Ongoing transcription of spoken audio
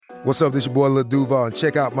What's up, this your boy Lil Duval, and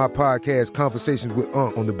check out my podcast, Conversations with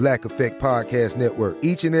Unc, on the Black Effect Podcast Network.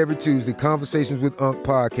 Each and every Tuesday, Conversations with Unc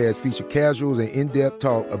podcast feature casuals and in-depth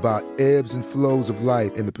talk about ebbs and flows of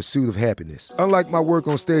life and the pursuit of happiness. Unlike my work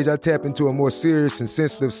on stage, I tap into a more serious and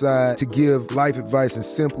sensitive side to give life advice and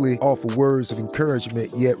simply offer words of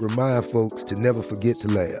encouragement, yet remind folks to never forget to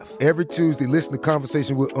laugh. Every Tuesday, listen to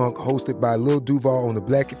Conversations with Unc, hosted by Lil Duval on the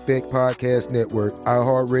Black Effect Podcast Network,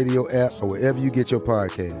 iHeartRadio app, or wherever you get your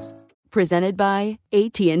podcasts. Presented by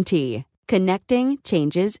AT&T. Connecting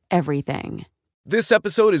changes everything. This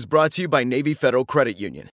episode is brought to you by Navy Federal Credit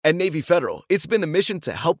Union. At Navy Federal, it's been the mission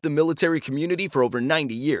to help the military community for over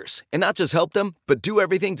 90 years. And not just help them, but do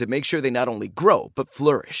everything to make sure they not only grow, but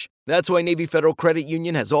flourish. That's why Navy Federal Credit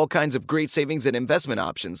Union has all kinds of great savings and investment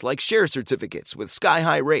options like share certificates with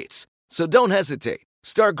sky-high rates. So don't hesitate.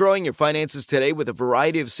 Start growing your finances today with a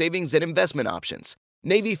variety of savings and investment options.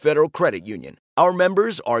 Navy Federal Credit Union. Our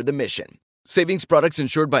members are the mission. Savings products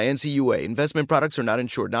insured by NCUA. Investment products are not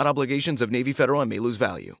insured, not obligations of Navy Federal and may lose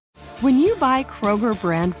value. When you buy Kroger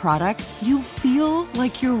brand products, you feel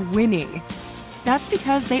like you're winning. That's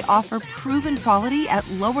because they offer proven quality at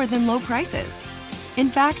lower than low prices. In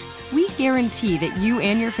fact, we guarantee that you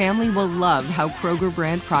and your family will love how Kroger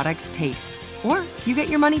brand products taste, or you get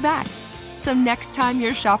your money back. So next time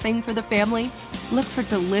you're shopping for the family, look for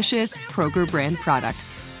delicious Kroger brand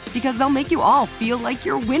products, because they'll make you all feel like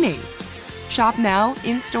you're winning. Shop now,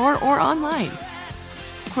 in-store, or online.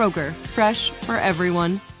 Kroger, fresh for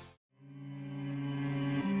everyone.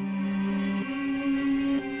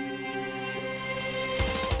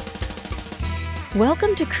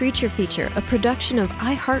 Welcome to Creature Feature, a production of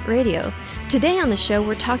iHeartRadio. Today on the show,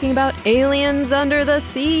 we're talking about aliens under the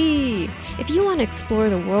sea. If you want to explore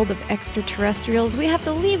the world of extraterrestrials, we have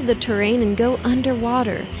to leave the terrain and go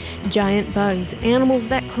underwater. Giant bugs, animals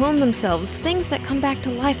that clone themselves, things that come back to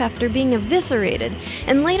life after being eviscerated.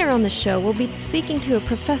 And later on the show, we'll be speaking to a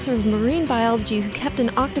professor of marine biology who kept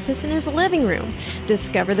an octopus in his living room.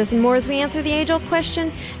 Discover this and more as we answer the age-old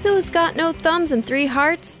question, who's got no thumbs and 3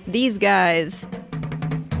 hearts? These guys.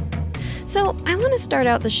 So, I want to start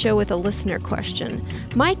out the show with a listener question.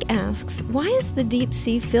 Mike asks, why is the deep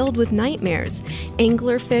sea filled with nightmares?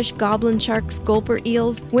 Anglerfish, goblin sharks, gulper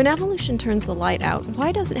eels? When evolution turns the light out,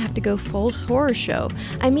 why does it have to go full horror show?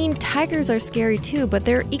 I mean, tigers are scary too, but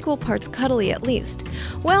they're equal parts cuddly at least.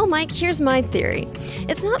 Well, Mike, here's my theory.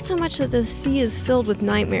 It's not so much that the sea is filled with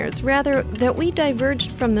nightmares, rather that we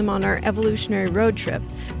diverged from them on our evolutionary road trip.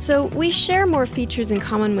 So, we share more features in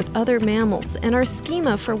common with other mammals, and our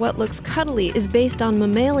schema for what looks cuddly is based on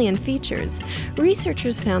mammalian features.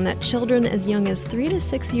 Researchers found that children as young as 3 to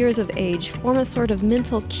 6 years of age form a sort of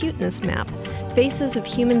mental cuteness map. Faces of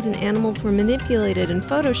humans and animals were manipulated in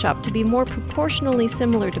Photoshop to be more proportionally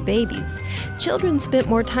similar to babies. Children spent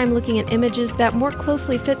more time looking at images that more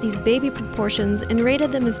closely fit these baby proportions and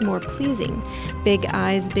rated them as more pleasing. Big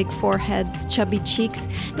eyes, big foreheads, chubby cheeks.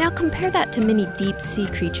 Now compare that to many deep sea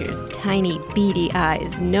creatures. Tiny, beady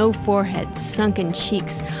eyes, no foreheads, sunken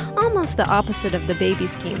cheeks. Almost the opposite of the baby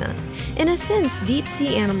schema. In a sense, deep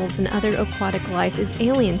sea animals and other aquatic life is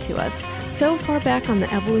alien to us. So far back on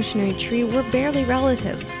the evolutionary tree, we're barely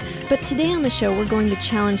relatives. But today on the show, we're going to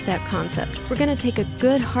challenge that concept. We're going to take a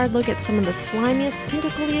good hard look at some of the slimiest,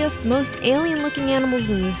 tentacliest, most alien-looking animals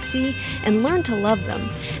in the sea and learn to love them.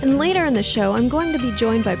 And later in the show, I'm going to be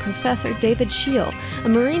joined by Professor David Scheel, a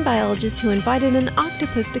marine biologist who invited an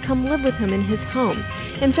octopus to come live with him in his home,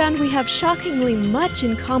 and found we have shockingly much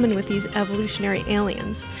in common with these evolutionary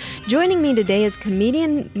aliens. Joining me today is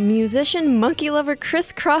comedian, musician, monkey lover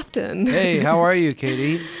Chris Crofton. Hey, how are you,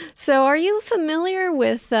 Katie? So, are you familiar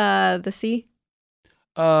with the sea?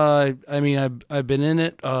 I mean, I've been in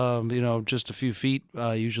it, just a few feet,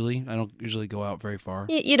 usually. I don't usually go out very far.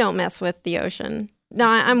 You don't mess with the ocean. No,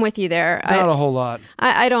 I'm with you there. Not a whole lot.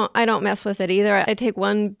 I don't mess with it either. I take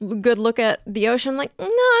one good look at the ocean, like, no,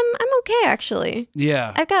 I'm okay, actually.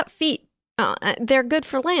 Yeah. I've got feet. They're good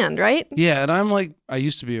for land, right? Yeah, and I'm like, I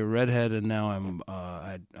used to be a redhead, and now I'm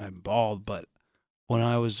bald, but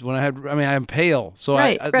I'm pale, so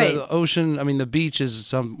right. The ocean, the beach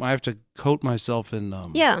is I have to coat myself in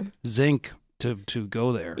zinc to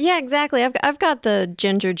go there. Yeah, exactly. I've got the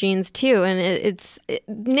ginger genes too, and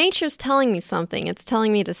nature's telling me something. It's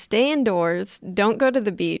telling me to stay indoors, don't go to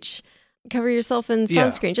the beach, cover yourself in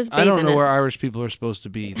sunscreen, just bathe in it. I don't know where Irish people are supposed to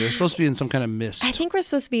be. They're supposed to be in some kind of mist. I think we're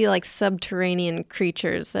supposed to be like subterranean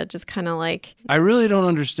creatures that just kind of like... I really don't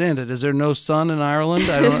understand it. Is there no sun in Ireland?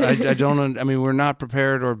 I don't. We're not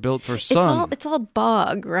prepared or built for sun. It's all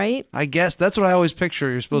bog, right? I guess that's what I always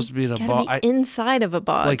picture. You're supposed to be in a bog. Inside of a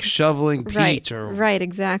bog. Like shoveling peat Right,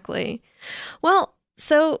 exactly. Well,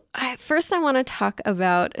 So first I want to talk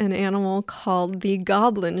about an animal called the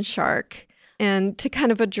goblin shark. And to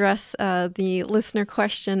kind of address the listener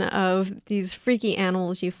question of these freaky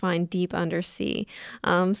animals you find deep undersea.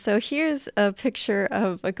 So here's a picture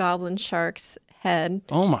of a goblin shark's head.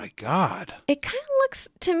 Oh my God. It kind of looks,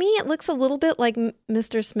 to me, it looks a little bit like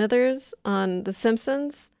Mr. Smithers on The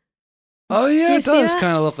Simpsons. Oh, yeah, it does that?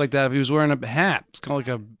 kind of look like that if he was wearing a hat. It's kind of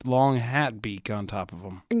like a long hat beak on top of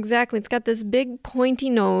him. Exactly. It's got this big pointy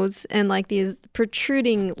nose and like these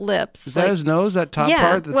protruding lips. Is that his nose, that top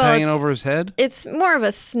part that's hanging over his head? It's more of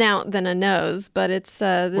a snout than a nose, but it's...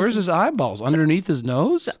 Where's his eyeballs? Underneath his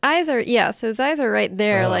nose? The eyes are, so his eyes are right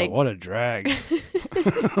there. Oh, what a drag.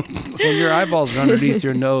 When your eyeballs are underneath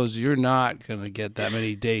your nose, you're not going to get that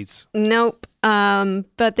many dates. Nope.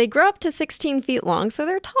 But they grow up to 16 feet long, so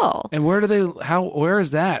they're tall. And where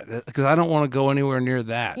is that? Because I don't want to go anywhere near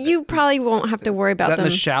that. You probably won't have to worry about them. Is that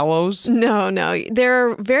in the shallows? No.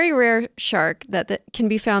 They're a very rare shark that can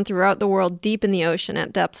be found throughout the world deep in the ocean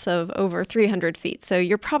at depths of over 300 feet. So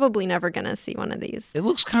you're probably never going to see one of these. It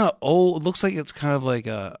looks kind of old. It looks like it's kind of like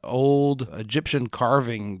a old Egyptian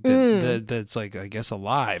carving that's like, I guess,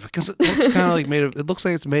 alive. Because it looks kind of like it looks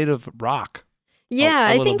like it's made of rock. Yeah,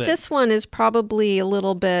 I think this one is probably a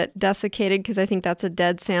little bit desiccated because I think that's a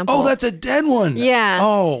dead sample. Oh, that's a dead one. Yeah.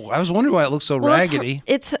 Oh, I was wondering why it looks so raggedy.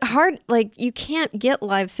 It's hard. Like, you can't get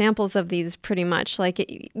live samples of these pretty much. Like,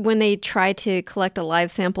 when they try to collect a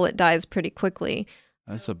live sample, it dies pretty quickly.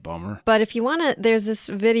 That's a bummer. But if you want to, there's this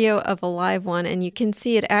video of a live one, and you can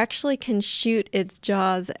see it actually can shoot its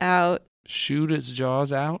jaws out. Shoot its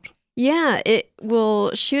jaws out? Yeah, it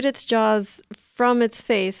will shoot its jaws from its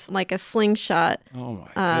face like a slingshot. Oh my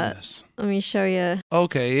goodness. Let me show you.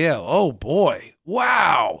 Okay, yeah. Oh boy.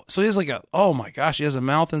 Wow. So he has oh my gosh, he has a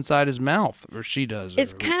mouth inside his mouth, or she does.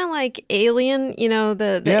 It's kind of like Alien,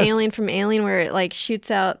 the Yes. alien from Alien where it like shoots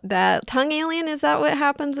out that tongue alien. Is that what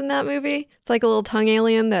happens in that movie? It's like a little tongue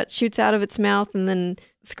alien that shoots out of its mouth and then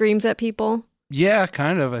screams at people. Yeah,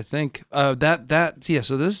 kind of, I think. So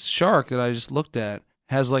this shark that I just looked at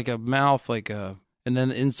has like a mouth and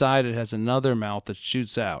then inside it has another mouth that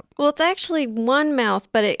shoots out. Well, it's actually one mouth,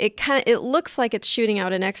 but it looks like it's shooting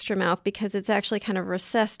out an extra mouth because it's actually kind of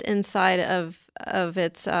recessed inside of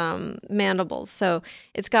its mandibles. So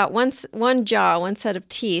it's got one jaw, one set of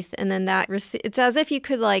teeth, and then it's as if you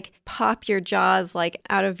could like pop your jaws like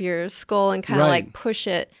out of your skull and kind of like push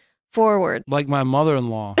it forward. Like my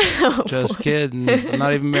mother-in-law. Just kidding. I'm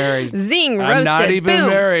not even married. Zing, roasted. I'm not even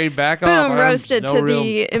married. Back off. Boom, roasted to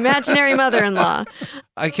the imaginary mother-in-law.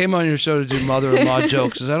 I came on your show to do mother-in-law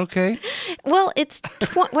jokes. Is that okay? Well, it's,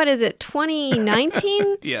 what is it,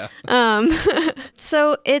 2019? Yeah.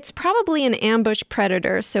 So it's probably an ambush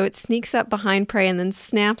predator. So it sneaks up behind prey and then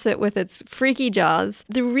snaps it with its freaky jaws.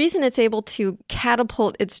 The reason it's able to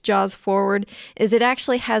catapult its jaws forward is it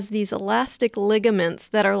actually has these elastic ligaments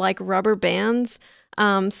that are like rubber bands.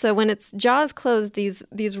 So when its jaws close,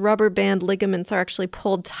 these rubber band ligaments are actually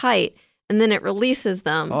pulled tight, and then it releases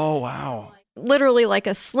them. Oh, wow. Literally like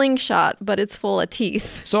a slingshot, but it's full of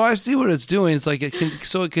teeth. So I see what it's doing. It's like it can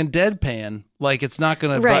deadpan. Like it's not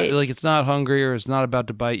gonna bite, like it's not hungry or it's not about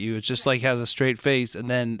to bite you. It's just like has a straight face, and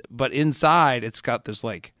then but inside it's got this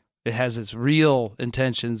like it has its real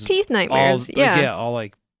intentions. Teeth nightmares. All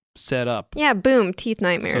like set up. Yeah, boom, teeth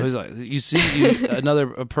nightmares. So he's like, you see,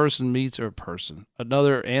 another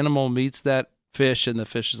animal meets that fish, and the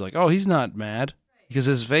fish is like, oh, he's not mad. Because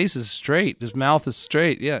his face is straight. His mouth is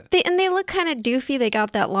straight, yeah. They look kind of doofy. They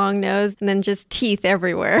got that long nose and then just teeth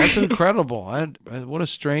everywhere. That's incredible. What a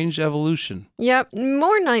strange evolution. Yep.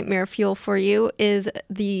 More nightmare fuel for you is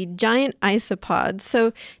the giant isopod.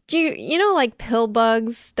 So do you know like pill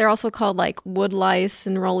bugs? They're also called like wood lice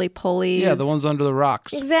and roly-polies. Yeah, the ones under the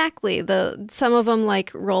rocks. Exactly. Some of them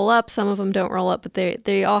like roll up, some of them don't roll up, but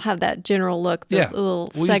they all have that general look. Yeah,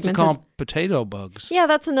 little we used to call them potato bugs. Yeah,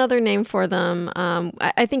 that's another name for them.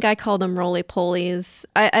 I think I called them roly-polies.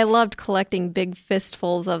 I loved collecting big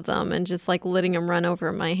fistfuls of them and just like letting them run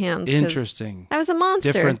over my hands. Interesting. I was a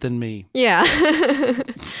monster. Different than me. Yeah.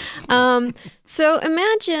 So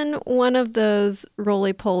imagine one of those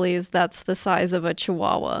roly-polies that's the size of a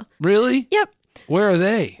chihuahua. Really? Yep. Where are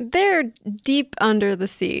they? They're deep under the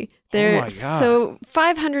sea. Oh my God. So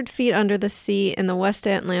 500 feet under the sea in the West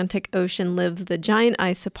Atlantic Ocean lives the giant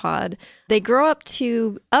isopod. They grow up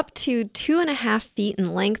to 2.5 feet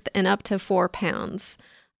in length and up to 4 pounds.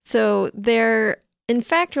 So they're in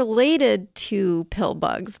fact related to pill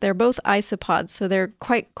bugs. They're both isopods, so they're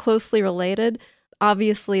quite closely related.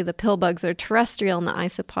 Obviously, the pill bugs are terrestrial and the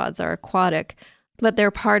isopods are aquatic. but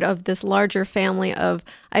they're part of this larger family of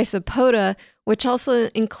Isopoda, which also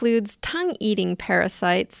includes tongue-eating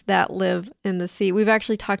parasites that live in the sea. We've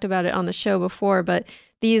actually talked about it on the show before, but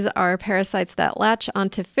these are parasites that latch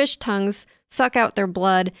onto fish tongues, suck out their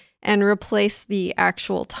blood, and replace the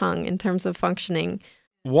actual tongue in terms of functioning.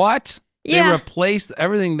 What? Yeah. They replaced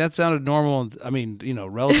everything that sounded normal. I mean,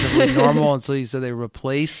 relatively normal until you said they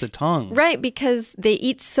replaced the tongue. Right, because they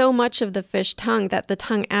eat so much of the fish tongue that the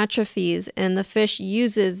tongue atrophies, and the fish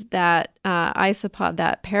uses that isopod,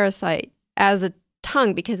 that parasite, as a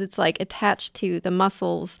tongue because it's like attached to the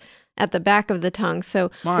muscles at the back of the tongue. So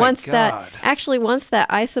once that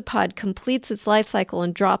isopod completes its life cycle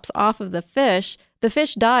and drops off of the fish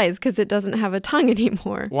dies because it doesn't have a tongue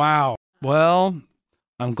anymore. Wow. Well,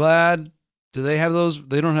 I'm glad. Do they have those?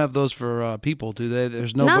 They don't have those for people, do they?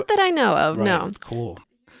 There's no. Not that I know of. Right. No. Cool.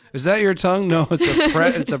 Is that your tongue? No,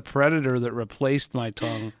 it's a predator that replaced my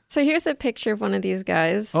tongue. So here's a picture of one of these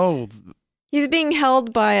guys. Oh. He's being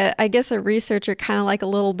held by, I guess, a researcher, kind of like a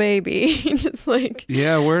little baby. Just like...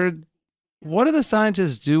 Yeah, what do the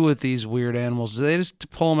scientists do with these weird animals? Do they just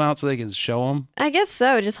pull them out so they can show them? I guess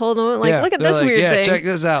so. Just hold them like, look at this weird thing. Yeah, check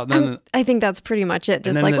this out. Then I think that's pretty much it.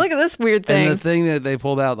 Just like, look at this weird thing. And the thing that they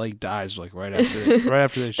pulled out like dies like right after they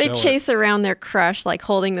show it. They chase around their crush, like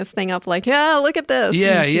holding this thing up like, yeah, look at this.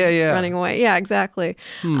 Yeah, yeah. Running away. Yeah, exactly.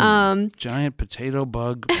 Giant potato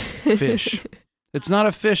bug fish. It's not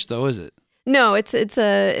a fish though, is it? No, it's an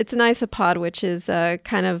isopod, which is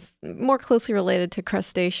kind of more closely related to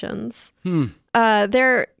crustaceans.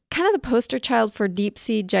 They're kind of the poster child for deep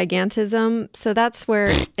sea gigantism. So that's where...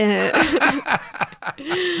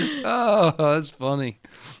 Oh, that's funny.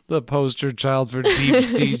 The poster child for deep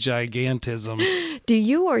sea gigantism. Do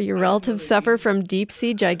you or your relatives suffer from deep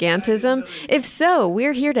sea gigantism? If so,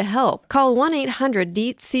 we're here to help. Call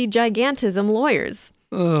 1-800-DEEP-SEA-GIGANTISM lawyers.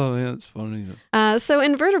 Oh, yeah, it's funny. So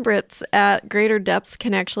invertebrates at greater depths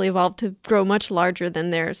can actually evolve to grow much larger than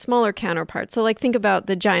their smaller counterparts. So like think about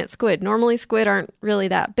the giant squid. Normally squid aren't really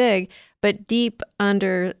that big, but deep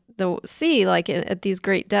under the sea, like at these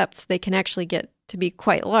great depths, they can actually get to be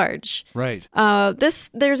quite large. Right.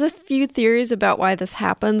 There's a few theories about why this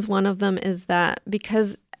happens. One of them is that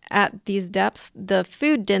because at these depths, the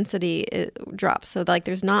food density drops. So like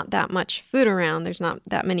there's not that much food around. There's not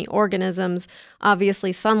that many organisms.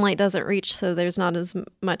 Obviously, sunlight doesn't reach, so there's not as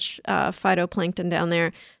much phytoplankton down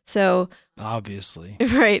there. So obviously.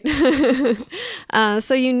 Right.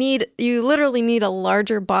 So you literally need a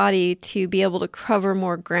larger body to be able to cover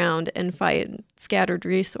more ground and fight scattered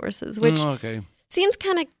resources, which seems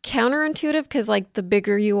kind of counterintuitive because like the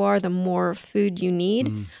bigger you are, the more food you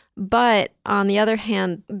need. But on the other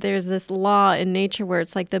hand, there's this law in nature where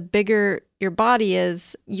it's like the bigger your body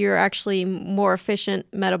is, you're actually more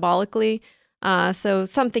efficient metabolically. So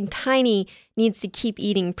something tiny needs to keep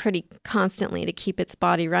eating pretty constantly to keep its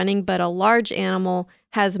body running. But a large animal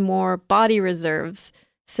has more body reserves.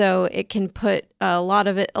 So it can put a lot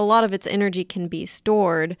of its energy can be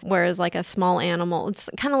stored. Whereas like a small animal, it's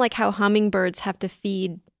kind of like how hummingbirds have to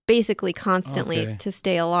feed basically constantly to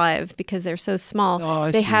stay alive because they're so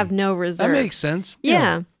small. They have no reserve. That makes sense.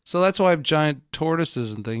 Yeah. So that's why giant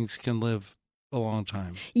tortoises and things can live a long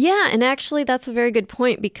time. Yeah, and actually that's a very good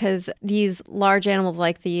point because these large animals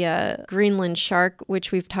like the Greenland shark,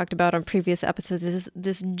 which we've talked about on previous episodes, is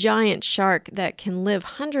this giant shark that can live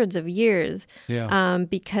hundreds of years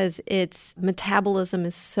because its metabolism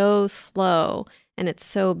is so slow and it's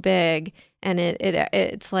so big and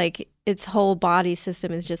it's like its whole body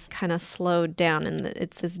system is just kind of slowed down and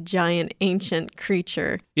it's this giant ancient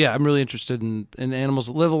creature. Yeah, I'm really interested in animals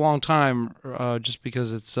that live a long time just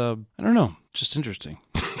because it's, I don't know, just interesting.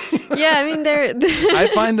 Yeah, I mean, I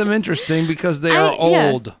find them interesting because they are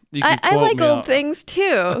old. Yeah. I like old things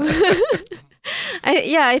too.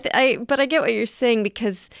 But I get what you're saying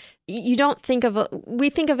because you don't think of we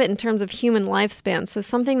think of it in terms of human lifespan. So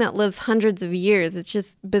something that lives hundreds of years, it's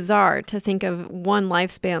just bizarre to think of one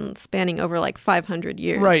lifespan spanning over like 500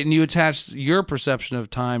 years. Right, and you attach your perception of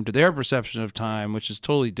time to their perception of time, which is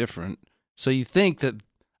totally different. So you think that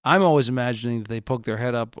I'm always imagining that they poke their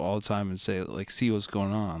head up all the time and say, like, see what's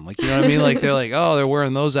going on. Like, you know what I mean? Like, they're like, oh, they're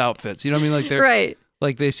wearing those outfits. You know what I mean? Like, they're right.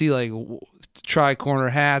 Like, they see, like, tri-corner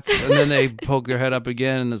hats, and then they poke their head up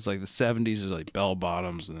again, and it's like the 70s, there's like bell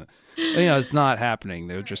bottoms. And you know, it's not happening.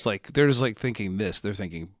 They're just like thinking this. They're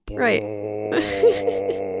thinking, right.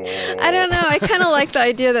 I don't know. I kind of like the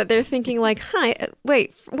idea that they're thinking like, hi,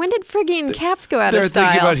 wait, when did Phrygian caps go out of style?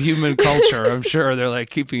 They're thinking about human culture, I'm sure. They're like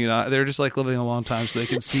keeping it on. They're just like living a long time so they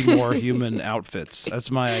can see more human outfits.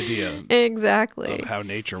 That's my idea. Exactly. Of how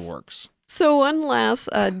nature works. So one last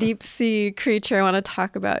deep sea creature I want to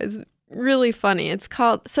talk about is really funny. It's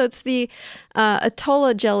the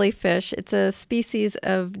Atolla jellyfish. It's a species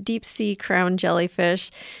of deep sea crown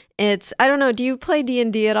jellyfish. I don't know, do you play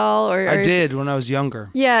D&D at all? I did when I was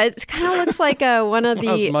younger. Yeah, it kind of looks like one of when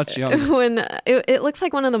I was much younger. It looks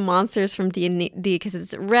like one of the monsters from D&D because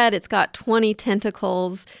it's red. It's got 20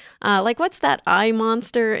 tentacles. Like what's that eye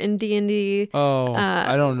monster in D&D? Oh,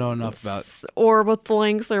 I don't know enough about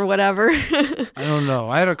Ornithorynx or whatever. I don't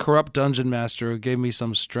know. I had a corrupt dungeon master who gave me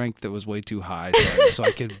some strength that was way too high, so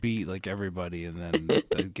I could beat like everybody, and then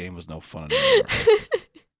the game was no fun anymore.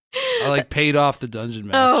 I paid off the dungeon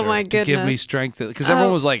master to give me strength because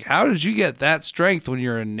everyone was like, "How did you get that strength when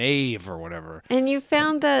you're a knave or whatever?" And you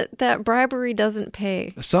found that bribery doesn't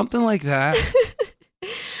pay. Something like that.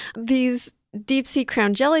 These deep sea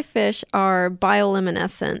crown jellyfish are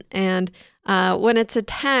bioluminescent, and when it's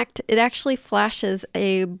attacked, it actually flashes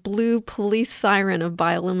a blue police siren of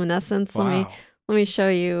bioluminescence. Wow. Let me show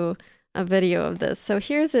you a video of this. So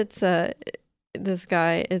here's this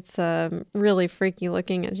guy. It's really freaky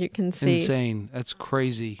looking, as you can see. Insane. That's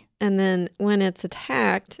crazy. And then when it's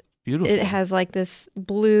attacked, beautiful. It has like this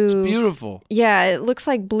blue. It's beautiful. Yeah, it looks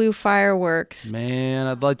like blue fireworks. Man,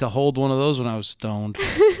 I'd like to hold one of those when I was stoned.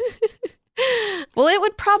 Well, it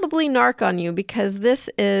would probably narc on you because this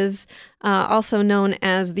is also known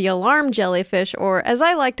as the alarm jellyfish, or as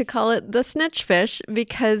I like to call it, the snitch fish,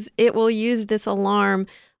 because it will use this alarm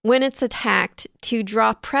when it's attacked to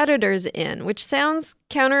draw predators in, which sounds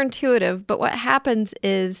counterintuitive, but what happens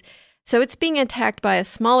is, so it's being attacked by a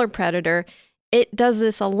smaller predator, it does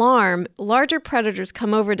this alarm, larger predators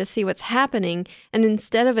come over to see what's happening, and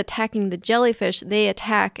instead of attacking the jellyfish, they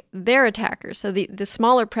attack their attacker, so the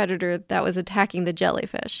smaller predator that was attacking the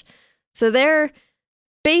jellyfish. So they're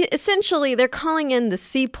calling in the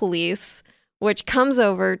sea police, which comes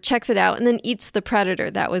over, checks it out, and then eats the predator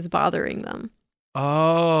that was bothering them.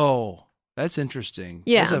 Oh, that's interesting.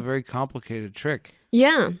 Yeah. That's a very complicated trick.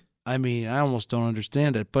 Yeah. I mean, I almost don't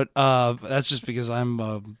understand it, but that's just because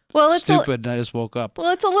I'm stupid and I just woke up.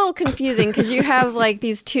 Well, it's a little confusing because you have like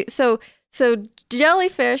these two. So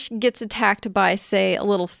jellyfish gets attacked by, say, a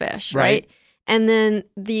little fish, right? And then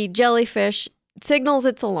the jellyfish signals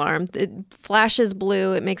its alarm. It flashes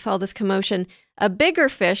blue. It makes all this commotion. A bigger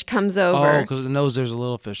fish comes over. Oh, because it knows there's a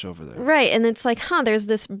little fish over there. Right, and it's like, there's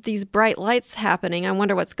these bright lights happening. I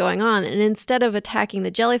wonder what's going on. And instead of attacking the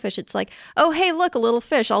jellyfish, it's like, oh, hey, look, a little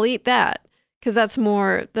fish. I'll eat that because that's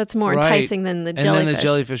more enticing than the jellyfish. And then the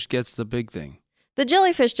jellyfish gets the big thing. The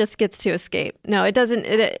jellyfish just gets to escape. No, it doesn't.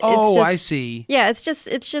 I see. Yeah, it's just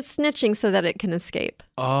snitching so that it can escape.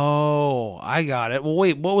 Oh, I got it. Well,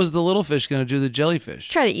 wait, what was the little fish going to do to the jellyfish?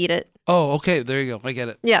 Try to eat it. Oh, okay. There you go. I get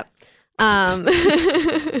it. Yeah.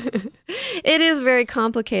 It is very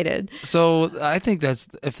complicated. So I think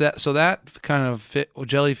that kind of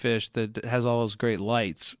jellyfish that has all those great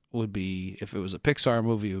lights would be, if it was a Pixar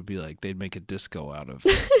movie, it would be like they'd make a disco out of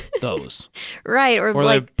those. Right. Or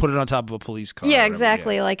like, they'd put it on top of a police car. Yeah,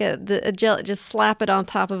 exactly. Yeah. Like just slap it on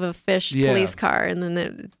top of a fish police car and then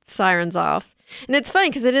the sirens off. And it's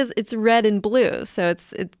funny because it's red and blue. So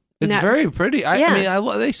it's very pretty. I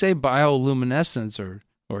mean, they say bioluminescence or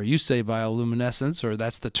you say bioluminescence, or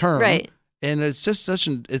that's the term. Right. And it's just such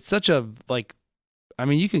a like, I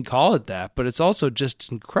mean, you can call it that, but it's also just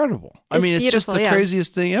incredible. It's just the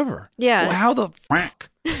craziest thing ever. Yeah. Well, how the fuck?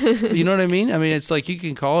 You know what I mean? I mean, it's like you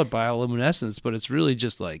can call it bioluminescence, but it's really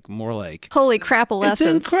just like more like holy crapalescence.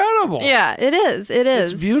 It's incredible. Yeah, it is. It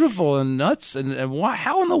is. It's beautiful and nuts. And why?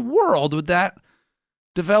 How in the world would that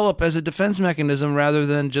develop as a defense mechanism rather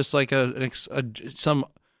than just like some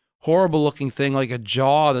horrible looking thing like a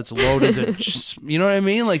jaw that's loaded to, you know what I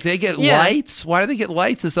mean? Like they get lights. Why do they get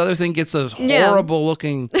lights? This other thing gets a horrible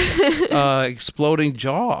looking exploding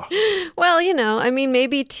jaw. Well, I mean,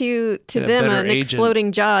 maybe to them an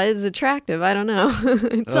exploding jaw is attractive. I don't know.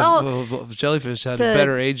 Jellyfish had a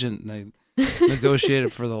better agent and they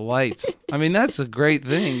negotiated for the lights. I mean, that's a great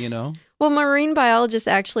thing, Well, marine biologists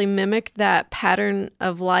actually mimic that pattern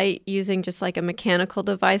of light using just like a mechanical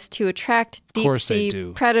device to attract deep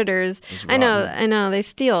sea predators. I know, they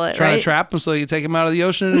steal it. Trying to trap them so you take them out of the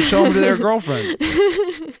ocean and show them to their girlfriend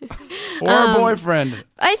or a boyfriend.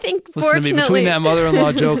 I think, listen to me, between that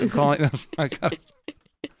mother-in-law joke and calling them, I got it.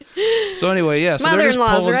 So anyway, so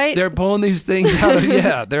they're pulling these things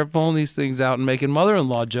out. They're pulling these things out and making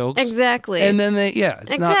mother-in-law jokes. Exactly. And then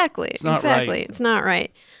it's not right. It's not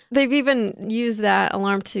right. They've even used that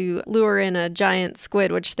alarm to lure in a giant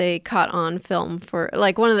squid, which they caught on film for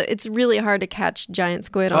like it's really hard to catch giant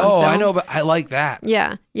squid on film. Oh, I know, but I like that.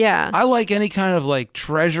 Yeah. I like any kind of like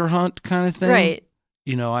treasure hunt kind of thing. Right.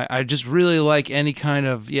 I just really like any kind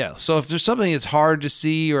of, so if there's something that's hard to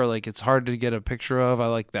see or like it's hard to get a picture of, I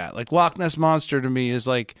like that. Like Loch Ness Monster to me is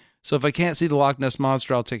like, so if I can't see the Loch Ness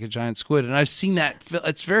Monster, I'll take a giant squid. And I've seen that.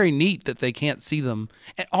 It's very neat that they can't see them.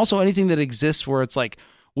 And also anything that exists where it's like,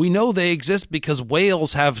 we know they exist because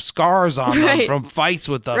whales have scars on them from fights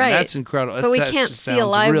with them. Right. That's incredible. But we can't see a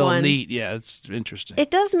live real one. Neat. Yeah, it's interesting.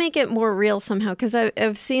 It does make it more real somehow, because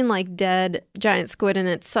I've seen like dead giant squid, and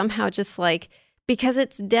it's somehow just like, because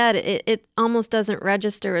it's dead, it almost doesn't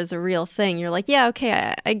register as a real thing. You're like, yeah,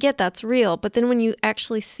 okay, I get that's real. But then when you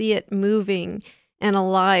actually see it moving and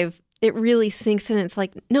alive, it really sinks in. It's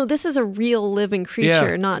like, no, this is a real living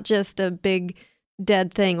creature, not just a big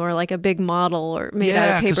dead thing or like a big model or made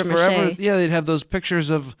out of paper mache. Forever, they'd have those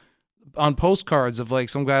pictures on postcards of like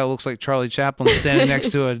some guy who looks like Charlie Chaplin standing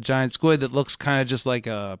next to a giant squid that looks kind of just like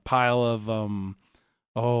a pile of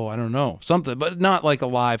I don't know, something, but not like a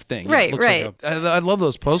live thing. Right. I love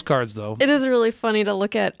those postcards though. It is really funny to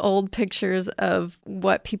look at old pictures of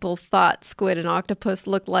what people thought squid and octopus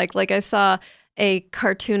looked like. Like I saw a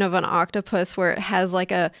cartoon of an octopus where it has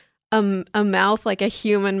like a mouth, like a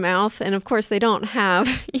human mouth. And of course they don't have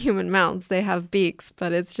human mouths, they have beaks,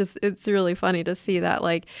 but it's really funny to see that,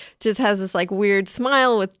 like, just has this like weird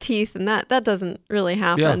smile with teeth, and that doesn't really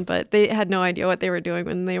happen, but they had no idea what they were doing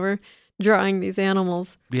when they were drawing these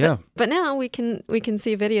animals. Yeah. But now we can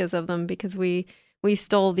see videos of them because we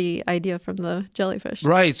stole the idea from the jellyfish.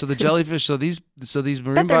 Right. So the jellyfish, so these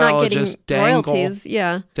marine biologists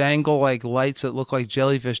dangle like lights that look like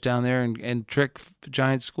jellyfish down there and trick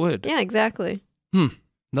giant squid. Yeah, exactly.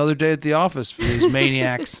 Another day at the office for these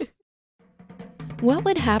maniacs. What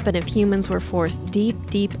would happen if humans were forced deep,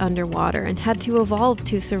 deep underwater and had to evolve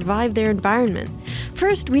to survive their environment?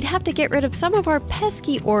 First, we'd have to get rid of some of our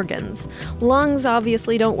pesky organs. Lungs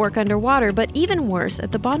obviously don't work underwater, but even worse,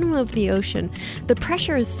 at the bottom of the ocean, the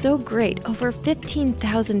pressure is so great, over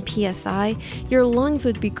 15,000 psi, your lungs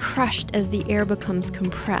would be crushed as the air becomes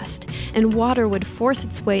compressed, and water would force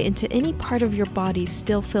its way into any part of your body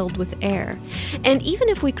still filled with air. And even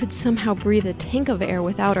if we could somehow breathe a tank of air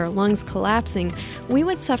without our lungs collapsing, we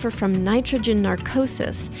would suffer from nitrogen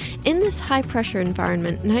narcosis. In this high-pressure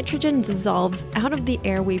environment, nitrogen dissolves out of the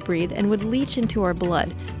air we breathe and would leach into our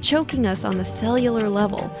blood, choking us on the cellular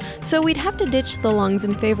level. So we'd have to ditch the lungs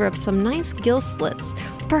in favor of some nice gill slits,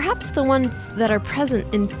 perhaps the ones that are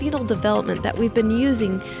present in fetal development that we've been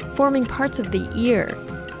using, forming parts of the ear.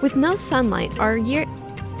 With no sunlight, our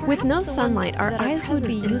eyes would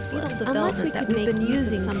be useless unless we could make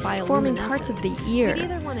use of some forming parts of the ear.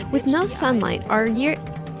 With no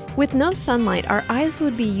sunlight, our eyes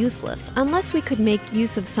would be useless unless we could make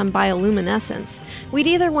use of some bioluminescence. We'd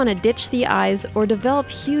either want to ditch the eyes or develop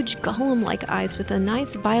huge golem-like eyes with a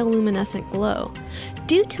nice bioluminescent glow.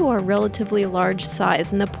 Due to our relatively large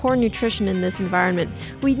size and the poor nutrition in this environment,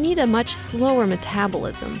 we'd need a much slower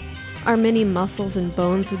metabolism. Our many muscles and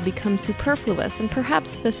bones would become superfluous and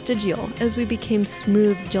perhaps vestigial as we became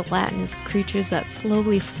smooth, gelatinous creatures that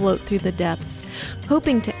slowly float through the depths,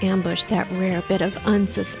 hoping to ambush that rare bit of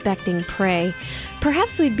unsuspecting prey.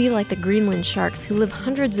 Perhaps we'd be like the Greenland sharks who live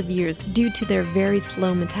hundreds of years due to their very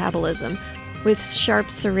slow metabolism, with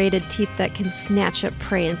sharp, serrated teeth that can snatch up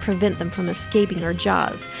prey and prevent them from escaping our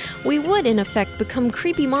jaws. We would, in effect, become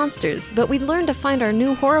creepy monsters, but we'd learn to find our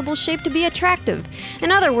new horrible shape to be attractive.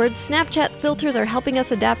 In other words, Snapchat filters are helping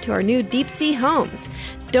us adapt to our new deep-sea homes.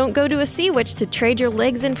 Don't go to a sea witch to trade your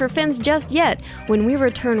legs in for fins just yet. When we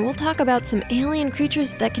return, we'll talk about some alien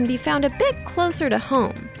creatures that can be found a bit closer to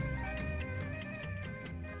home.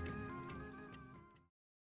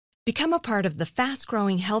 Become a part of the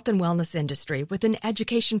fast-growing health and wellness industry with an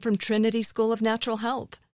education from Trinity School of Natural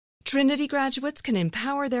Health. Trinity graduates can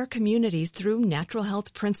empower their communities through natural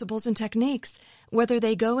health principles and techniques, whether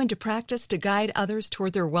they go into practice to guide others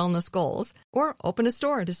toward their wellness goals or open a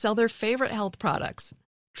store to sell their favorite health products.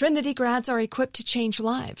 Trinity grads are equipped to change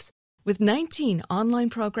lives with 19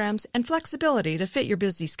 online programs and flexibility to fit your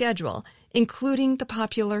busy schedule, including the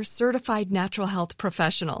popular Certified Natural Health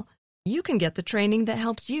Professional. You can get the training that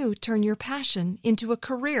helps you turn your passion into a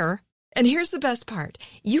career. And here's the best part.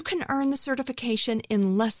 You can earn the certification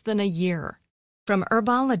in less than a year. From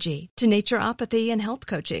herbology to naturopathy and health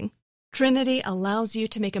coaching, Trinity allows you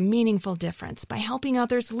to make a meaningful difference by helping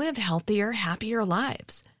others live healthier, happier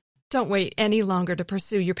lives. Don't wait any longer to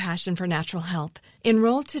pursue your passion for natural health.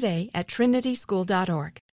 Enroll today at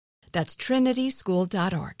trinityschool.org. That's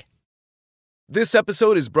trinityschool.org. This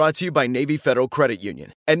episode is brought to you by Navy Federal Credit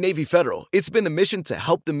Union. At Navy Federal, it's been the mission to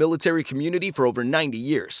help the military community for over 90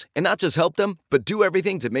 years. And not just help them, but do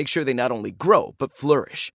everything to make sure they not only grow, but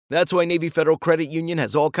flourish. That's why Navy Federal Credit Union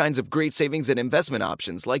has all kinds of great savings and investment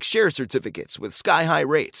options like share certificates with sky-high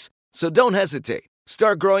rates. So don't hesitate.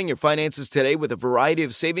 Start growing your finances today with a variety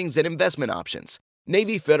of savings and investment options.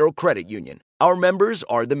 Navy Federal Credit Union. Our members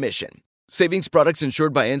are the mission. Savings products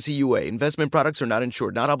insured by NCUA. Investment products are not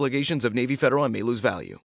insured, not obligations of Navy Federal and may lose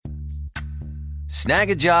value. Snag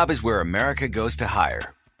a Job is where America goes to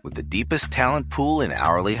hire, with the deepest talent pool in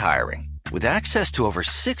hourly hiring. With access to over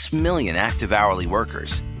 6 million active hourly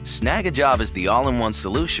workers, Snag a Job is the all-in-one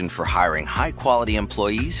solution for hiring high-quality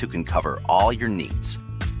employees who can cover all your needs.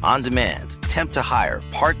 On demand, temp to hire,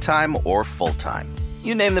 part-time or full-time.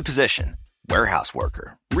 You name the position. Warehouse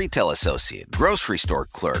worker, retail associate, grocery store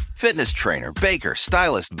clerk, fitness trainer, baker,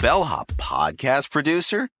 stylist, bellhop, podcast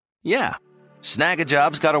producer? Yeah, Snag a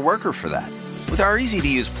Job's got a worker for that. With our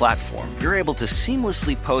easy-to-use platform, you're able to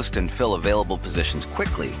seamlessly post and fill available positions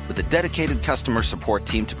quickly with a dedicated customer support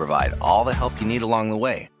team to provide all the help you need along the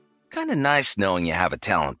way. Kinda nice knowing you have a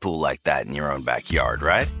talent pool like that in your own backyard,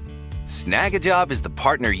 right? Snag a Job is the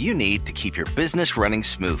partner you need to keep your business running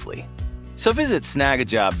smoothly. So visit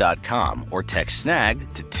snagajob.com or text SNAG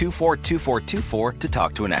to 242424 to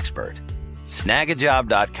talk to an expert.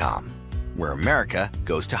 Snagajob.com, where America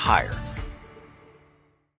goes to hire.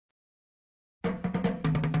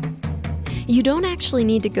 You don't actually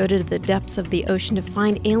need to go to the depths of the ocean to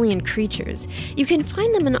find alien creatures. You can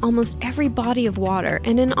find them in almost every body of water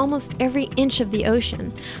and in almost every inch of the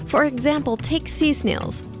ocean. For example, take sea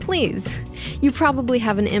snails. Please. You probably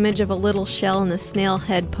have an image of a little shell and a snail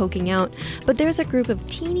head poking out, but there's a group of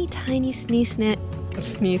teeny tiny snails.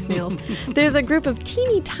 There's a group of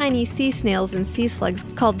teeny tiny sea snails and sea slugs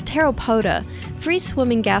called pteropoda,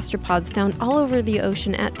 free-swimming gastropods found all over the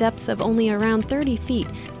ocean at depths of only around 30 feet,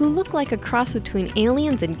 who look like a cross between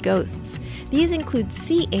aliens and ghosts. These include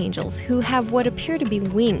sea angels, who have what appear to be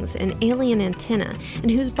wings and alien antennae, and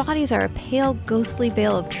whose bodies are a pale, ghostly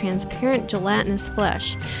veil of transparent gelatinous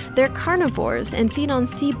flesh. They're carnivores and feed on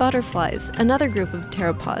sea butterflies, another group of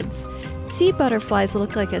pteropods. Sea butterflies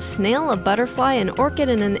look like a snail, a butterfly, an orchid,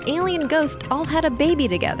 and an alien ghost all had a baby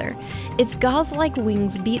together. Its gauze-like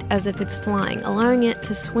wings beat as if it's flying, allowing it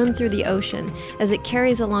to swim through the ocean as it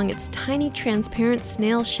carries along its tiny, transparent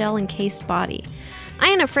snail shell-encased body.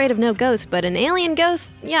 I ain't afraid of no ghost, but an alien ghost?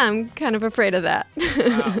 Yeah, I'm kind of afraid of that.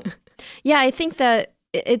 Wow. Yeah, I think that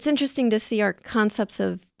it's interesting to see our concepts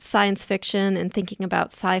of science fiction and thinking about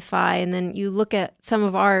sci-fi, and then you look at some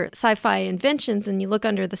of our sci-fi inventions and you look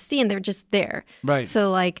under the sea and they're just there. Right.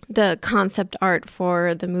 So like the concept art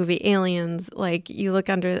for the movie Aliens, like you look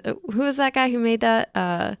under, who was that guy who made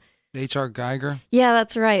that? H.R. Geiger? Yeah,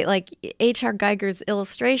 that's right. Like H.R. Geiger's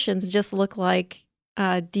illustrations just look like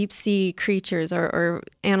deep sea creatures or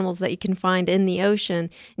animals that you can find in the ocean,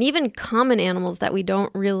 and even common animals that we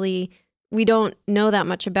don't know that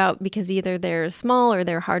much about because either they're small or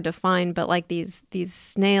they're hard to find, but like these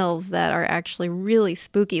snails that are actually really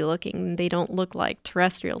spooky looking. They don't look like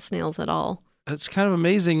terrestrial snails at all. It's kind of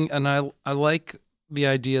amazing, and I like the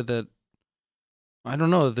idea that, I don't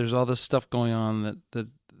know, there's all this stuff going on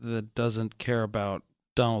that doesn't care about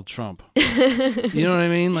Donald Trump. You know what I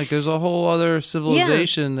mean? Like there's a whole other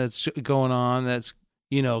civilization that's going on that's,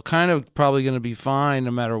 you know, kind of probably going to be fine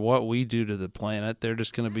no matter what we do to the planet. They're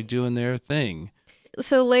just going to be doing their thing.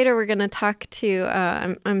 So later we're going to talk to,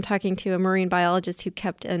 I'm talking to a marine biologist who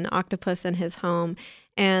kept an octopus in his home.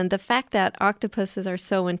 And the fact that octopuses are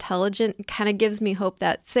so intelligent kind of gives me hope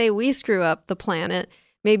that, say we screw up the planet,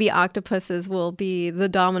 maybe octopuses will be the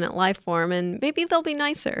dominant life form and maybe they'll be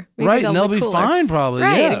nicer. Maybe right, and they'll be fine probably.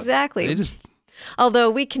 Right, yeah. Exactly. They just... Although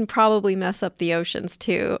we can probably mess up the oceans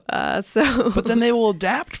too, so. But then they will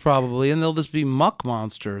adapt probably, and they'll just be muck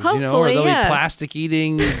monsters, hopefully, you know, or they'll be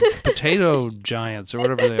plastic-eating potato giants or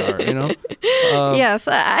whatever they are, you know. Yes,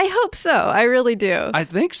 I hope so. I really do. I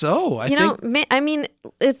think so. I mean,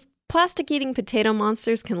 if plastic-eating potato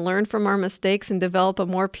monsters can learn from our mistakes and develop a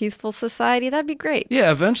more peaceful society, that'd be great. Yeah,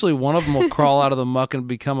 eventually one of them will crawl out of the muck and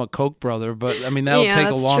become a Koch brother, but I mean that'll take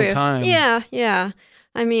a long time. Yeah.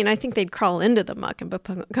 I mean, I think they'd crawl into the muck and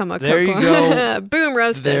become a There you go. Boom,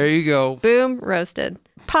 roasted. There you go. Boom, roasted.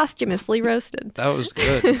 Posthumously roasted. That was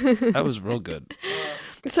good. That was real good.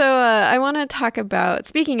 So I want to talk about,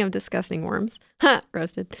 speaking of disgusting worms,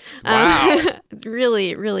 roasted. Wow. It's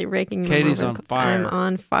really, really raking me. Katie's on fire. I'm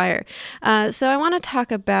on fire. So I want to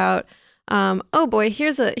talk about, oh boy,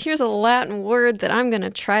 here's a Latin word that I'm going to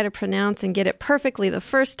try to pronounce and get it perfectly the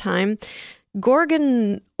first time.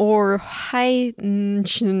 Gorgon or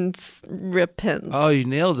Hyacinthrippens. Oh, you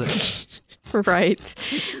nailed it. Right.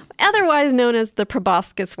 Otherwise known as the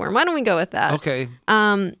proboscis worm. Why don't we go with that? Okay.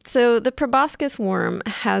 So the proboscis worm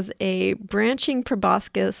has a branching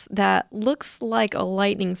proboscis that looks like a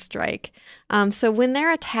lightning strike. So when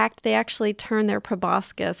they're attacked, they actually turn their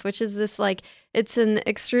proboscis, which is this like, it's an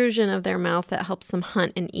extrusion of their mouth that helps them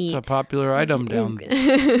hunt and eat. It's a popular item down, but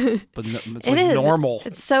it's like normal.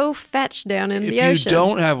 It's so fetched down in the ocean. If you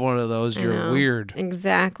don't have one of those, you're weird.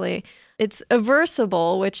 Exactly. It's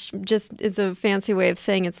aversible, which just is a fancy way of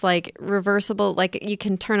saying it's like reversible. Like you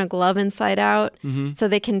can turn a glove inside out. Mm-hmm. So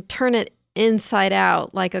they can turn it inside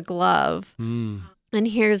out like a glove. Mm. And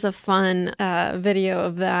here's a fun video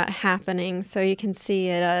of that happening. So you can see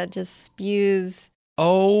it just spews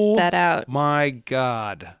that out. My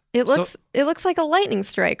God. It looks like a lightning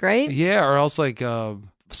strike, right? Yeah, or else like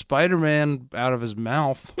Spider-Man out of his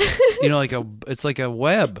mouth. It's like a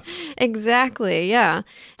web. Exactly, yeah.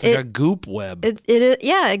 It's like a goop web.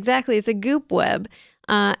 Yeah, exactly. It's a goop web.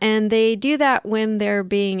 And they do that when they're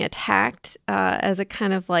being attacked as a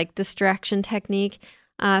kind of like distraction technique.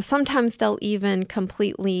 Sometimes they'll even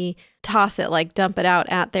completely toss it, like dump it out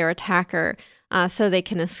at their attacker so they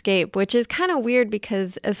can escape, which is kind of weird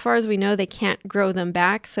because as far as we know, they can't grow them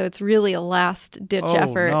back. So it's really a last-ditch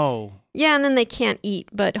effort. No. Yeah, and then they can't eat,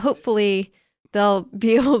 but hopefully they'll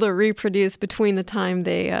be able to reproduce between the time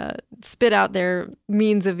they spit out their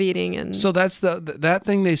means of eating. And so that's that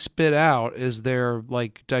thing they spit out is their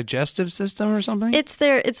like digestive system or something? It's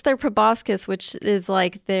their proboscis, which is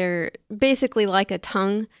like their basically like a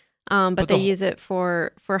tongue. But they use it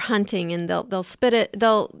for hunting, and they'll spit it.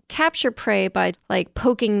 They'll capture prey by like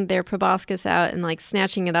poking their proboscis out and like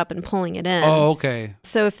snatching it up and pulling it in. Oh, okay.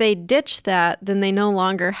 So if they ditch that, then they no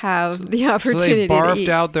longer have the opportunity to eat. So they barfed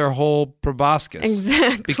out their whole proboscis.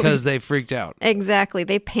 Exactly. Because they freaked out. Exactly.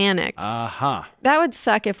 They panicked. Uh-huh. That would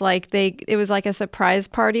suck if like it was like a surprise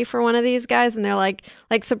party for one of these guys, and they're like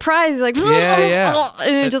surprise, like yeah.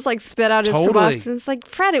 and it just like spit out his proboscis. And it's like,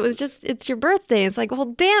 Fred, it's your birthday. It's like, well,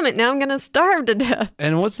 damn it. Now I'm going to starve to death.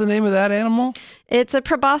 And what's the name of that animal? It's a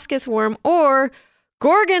proboscis worm or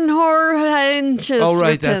Gorgonhorhynchus. Oh,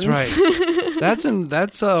 right. That's right.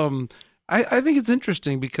 I think it's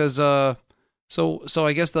interesting because, so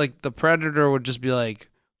I guess like the predator would just be like,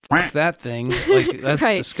 fuck that thing. Like, that's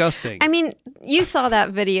right. disgusting. I mean, you saw that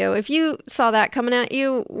video. If you saw that coming at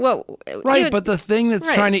you, what? Right, but the thing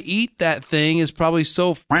that's trying to eat that thing is probably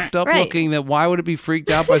so fucked up looking that why would it be freaked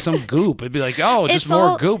out by some goop? It'd be like, oh, just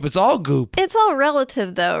more goop. It's all goop. It's all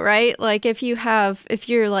relative though, right? Like if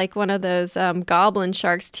you're like one of those goblin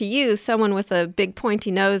sharks, to you, someone with a big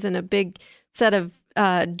pointy nose and a big set of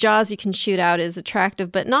jaws you can shoot out is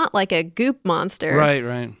attractive, but not like a goop monster.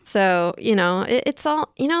 Right. So, it's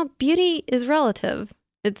all, beauty is relative.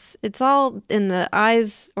 It's all in the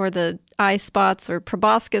eyes or the eye spots or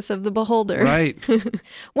proboscis of the beholder. Right.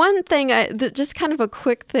 One thing, just kind of a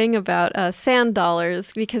quick thing about sand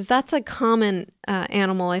dollars, because that's a common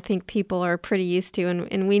animal I think people are pretty used to.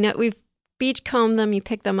 And we know we've beachcombed them, you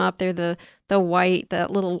pick them up, they're that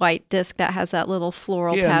little white disc that has that little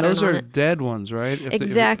floral pattern on it. Yeah, those are dead ones, right?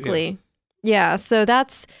 Exactly. Yeah, so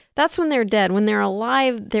that's when they're dead. When they're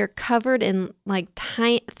alive, they're covered in like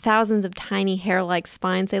thousands of tiny hair-like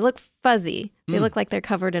spines. They look fuzzy. They look like they're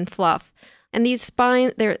covered in fluff. And these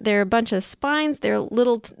spines, they're a bunch of spines.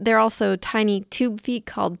 They're also tiny tube feet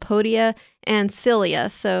called podia and cilia,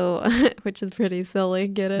 so which is pretty silly.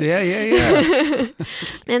 Get it? Yeah.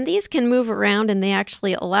 And these can move around, and they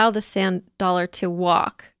actually allow the sand dollar to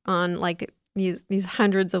walk on like these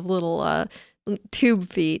hundreds of little tube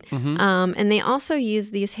feet. Mm-hmm. And they also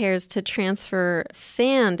use these hairs to transfer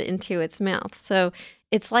sand into its mouth. So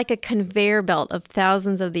it's like a conveyor belt of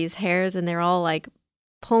thousands of these hairs, and they're all like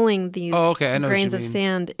pulling these grains of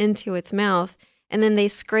sand into its mouth, and then they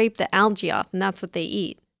scrape the algae off, and that's what they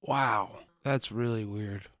eat. Wow. That's really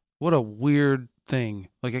weird. What a weird thing.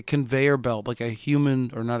 Like a conveyor belt, like a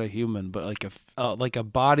human, or not a human, but like a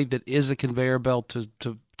body that is a conveyor belt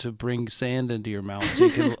to bring sand into your mouth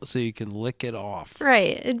so you can lick it off.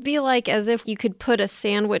 Right. It'd be like as if you could put a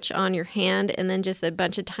sandwich on your hand and then just a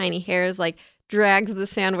bunch of tiny hairs like drags the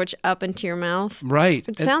sandwich up into your mouth. Right.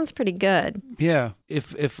 It sounds pretty good. Yeah.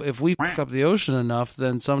 If we fuck up the ocean enough,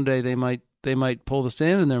 then someday they might pull the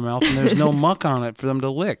sand in their mouth and there's no muck on it for them to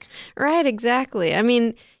lick. Right, exactly. I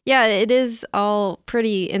mean, yeah, it is all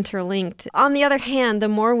pretty interlinked. On the other hand, the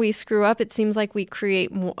more we screw up, it seems like we create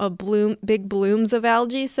big blooms of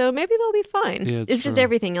algae, so maybe they'll be fine. Yeah, it's just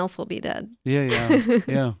everything else will be dead.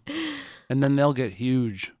 Yeah. And then they'll get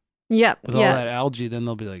huge. Yep. With all that algae, then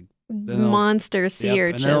they'll be like, monster sea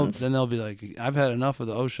urchins. Then they'll be like, I've had enough of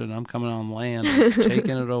the ocean. I'm coming on land and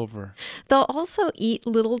taking it over. They'll also eat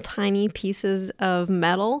little tiny pieces of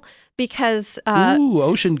metal because...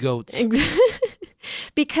 ocean goats.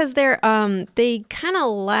 Because they kind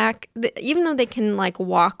of lack, even though they can like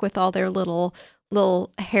walk with all their little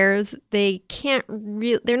hairs, they're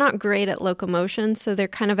not great at locomotion, so they're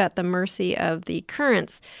kind of at the mercy of the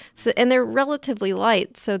currents. So, and they're relatively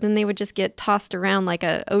light, so then they would just get tossed around like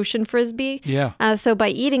a ocean frisbee. Yeah. So by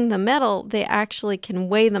eating the metal, they actually can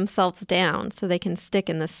weigh themselves down, so they can stick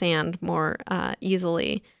in the sand more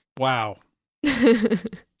easily. Wow.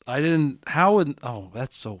 That's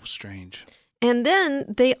so strange. And then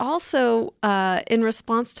they also, in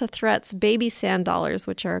response to threats, baby sand dollars,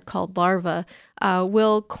 which are called larvae,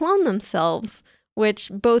 will clone themselves,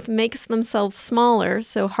 which both makes themselves smaller,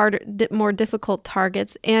 so more difficult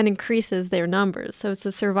targets, and increases their numbers. So it's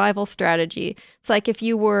a survival strategy. It's like if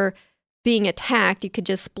you were being attacked, you could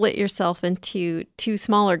just split yourself into two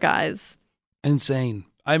smaller guys. Insane.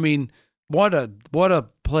 I mean, what a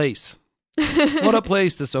place. What a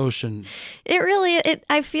place, this ocean.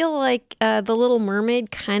 I feel like The Little Mermaid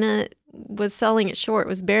kind of was selling it short,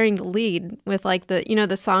 was bearing the lead with like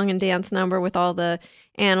the song and dance number with all the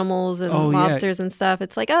animals and lobsters and stuff.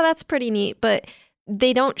 It's like, oh, that's pretty neat. But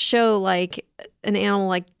they don't show like an animal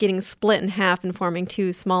like getting split in half and forming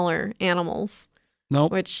two smaller animals.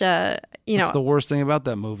 Nope. Which, that's the worst thing about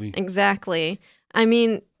that movie. Exactly. I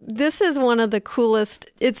mean, this is one of the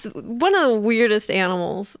coolest, it's one of the weirdest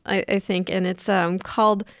animals, I think, and it's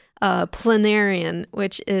called planarian,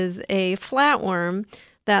 which is a flatworm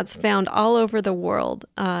that's found all over the world,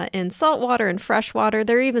 in saltwater and freshwater.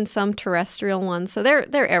 There are even some terrestrial ones, so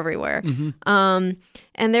they're everywhere. Mm-hmm.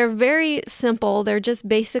 And they're very simple. They're just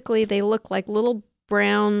basically, they look like little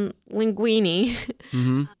brown linguini,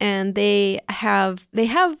 mm-hmm. and they have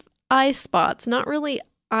eye spots, not really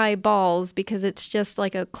eyeballs, because it's just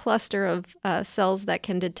like a cluster of cells that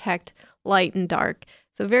can detect light and dark.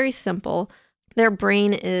 So very simple. Their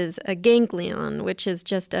brain is a ganglion, which is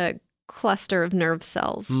just a cluster of nerve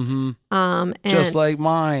cells. Mm-hmm. Just like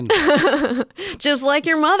mine. Just like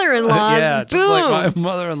your mother-in-law's. Yeah, Boom. Just like my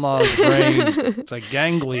mother-in-law's brain. It's a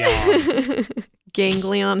ganglion.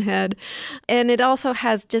 Ganglion head. And it also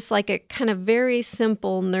has just like a kind of very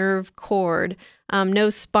simple nerve cord. No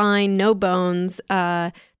spine, no bones.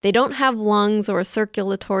 They don't have lungs or a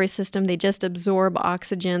circulatory system. They just absorb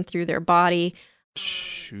oxygen through their body.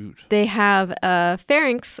 Shoot. They have a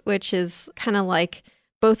pharynx, which is kind of like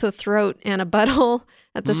both a throat and a butthole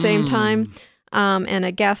at the same time, and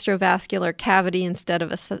a gastrovascular cavity instead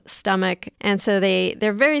of a stomach. And so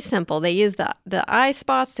they're very simple. They use the eye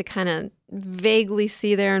spots to kind of vaguely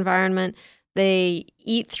see their environment. They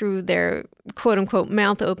eat through their quote-unquote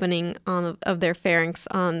mouth opening of their pharynx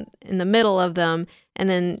in the middle of them, and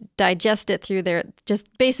then digest it through just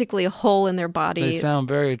basically a hole in their body. They sound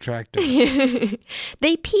very attractive.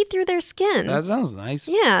 They pee through their skin. That sounds nice.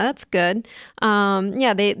 Yeah, that's good.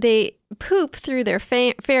 They poop through their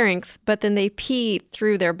pharynx, but then they pee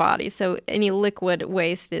through their body. So any liquid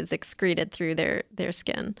waste is excreted through their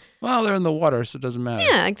skin. Well, they're in the water, so it doesn't matter.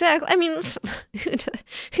 Yeah, exactly. I mean,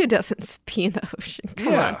 who doesn't pee in the ocean?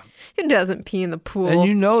 Come on. Who doesn't pee in the pool?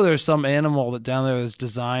 And there's some animal that down there is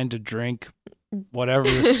designed to drink whatever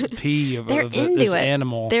this pee of this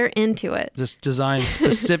animal. They're into it. Just designed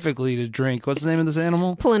specifically to drink. What's the name of this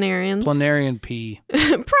animal? Planarians. Planarian pee.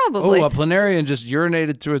 Probably. Oh, a planarian just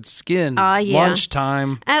urinated through its skin. Yeah.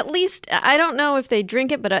 Lunchtime. At least, I don't know if they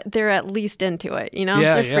drink it, but they're at least into it.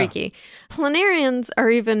 They're freaky. Planarians are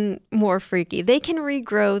even more freaky. They can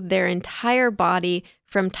regrow their entire body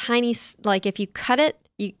from tiny, like if you cut it,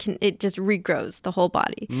 it just regrows the whole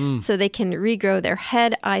body. So they can regrow their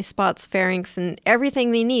head, eye spots, pharynx, and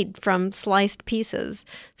everything they need from sliced pieces.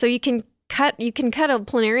 So you can cut a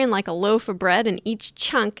planarian like a loaf of bread, and each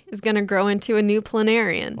chunk is going to grow into a new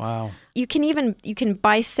planarian. Wow. You can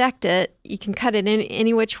bisect it. You can cut it in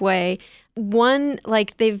any which way.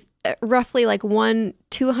 They've roughly like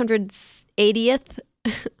 1/280th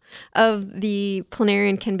of the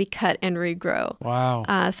planarian can be cut and regrow.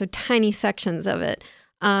 Wow. So tiny sections of it.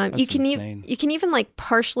 You can even like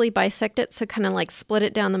partially bisect it, so kind of like split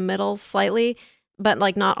it down the middle slightly, but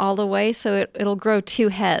like not all the way. So it'll grow two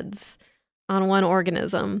heads on one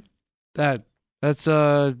organism. That's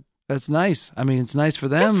nice. I mean, it's nice for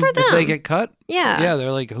them. Good for them. If they get cut. Yeah. Yeah,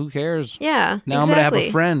 they're like, who cares? Yeah. Now I'm gonna have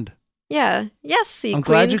a friend. Yeah. Yes, sea I'm queens.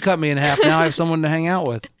 glad you cut me in half. Now I have someone to hang out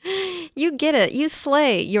with. You get it. You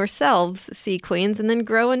slay yourselves, sea queens, and then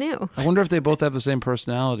grow anew. I wonder if they both have the same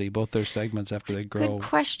personality, both their segments after they grow. Good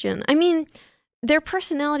question. I mean, their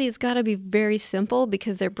personality has got to be very simple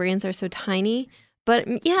because their brains are so tiny.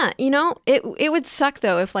 But yeah, you know, it would suck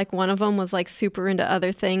though if like one of them was like super into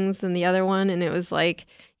other things than the other one, and it was like,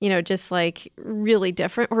 you know, just like really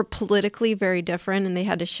different or politically very different, and they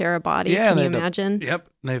had to share a body. Yeah, can you imagine? Yep,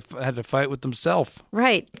 they had to fight with themselves.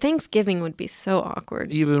 Right. Thanksgiving would be so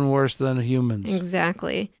awkward. Even worse than humans.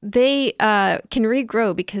 Exactly. They can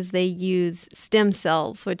regrow because they use stem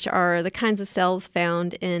cells, which are the kinds of cells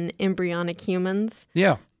found in embryonic humans.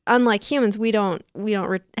 Yeah. Unlike humans, we don't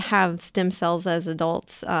have stem cells as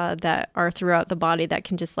adults that are throughout the body that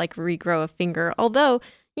can just like regrow a finger. Although,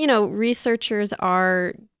 you know, researchers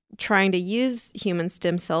are trying to use human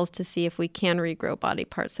stem cells to see if we can regrow body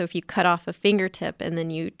parts. So if you cut off a fingertip and then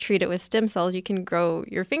you treat it with stem cells, you can grow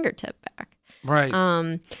your fingertip back.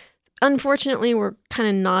 Right. Unfortunately, we're kind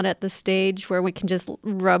of not at the stage where we can just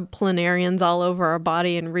rub planarians all over our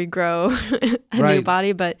body and regrow a new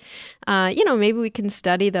body. But, you know, maybe we can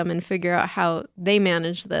study them and figure out how they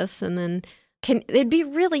manage this. And then it'd be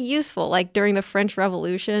really useful. Like during the French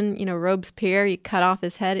Revolution, you know, Robespierre, you cut off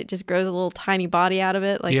his head, it just grows a little tiny body out of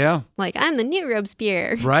it. Like, like I'm the new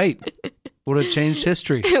Robespierre. Right. Would have changed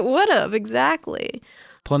history. It would have, exactly.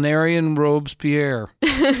 Planarian Robespierre.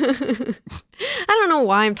 I don't know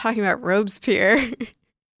why I'm talking about Robespierre.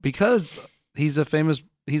 Because he's a famous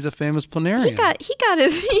planarian.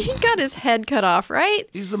 He got his head cut off, right?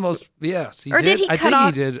 He's the most yes. Or did he I cut think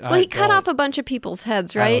off? he did. Well, he cut off a bunch of people's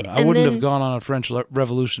heads, right? I wouldn't have gone on a French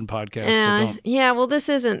Revolution podcast. So don't. Yeah, well, this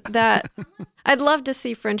isn't that. I'd love to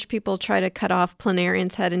see French people try to cut off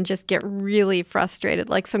planarian's head and just get really frustrated,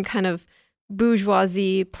 like some kind of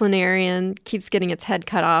bourgeoisie planarian keeps getting its head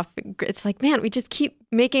cut off. It's like, man, we just keep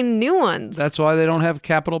making new ones. That's why they don't have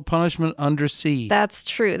capital punishment under sea. That's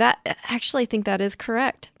true. I think that is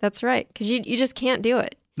correct. That's right. Because you just can't do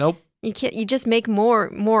it. Nope. You can't. You just make more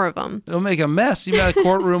of them. It'll make a mess. You got a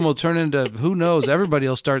courtroom will turn into who knows. Everybody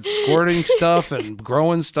will start squirting stuff and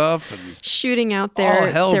growing stuff and shooting out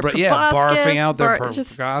their proboscis, barfing out their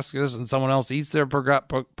proboscis, and someone else eats their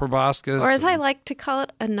proboscis. Or as I like to call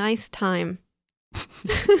it, a nice time.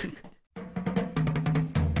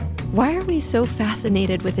 Why are we so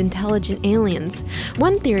fascinated with intelligent aliens?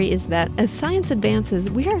 One theory is that as science advances,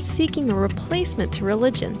 we are seeking a replacement to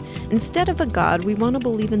religion. Instead of a god, we want to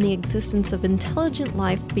believe in the existence of intelligent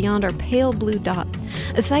life beyond our pale blue dot.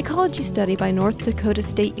 A psychology study by North Dakota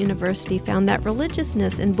State University found that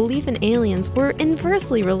religiousness and belief in aliens were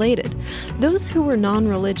inversely related. Those who were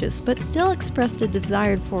non-religious but still expressed a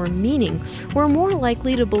desire for meaning were more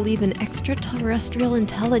likely to believe in extraterrestrial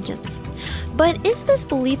intelligence. But is this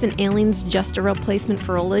belief in aliens just a replacement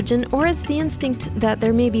for religion, or is the instinct that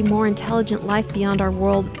there may be more intelligent life beyond our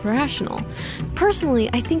world rational?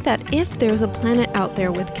 Personally, I think that if there's a planet out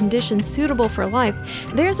there with conditions suitable for life,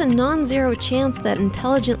 there's a non-zero chance that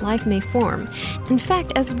intelligent life may form. In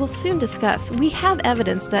fact, as we'll soon discuss, we have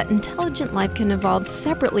evidence that intelligent life can evolve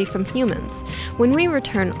separately from humans. When we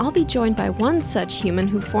return, I'll be joined by one such human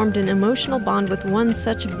who formed an emotional bond with one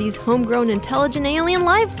such of these homegrown intelligent alien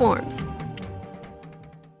life forms.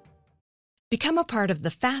 Become a part of the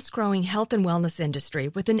fast-growing health and wellness industry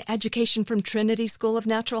with an education from Trinity School of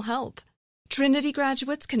Natural Health. Trinity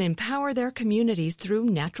graduates can empower their communities through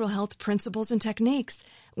natural health principles and techniques,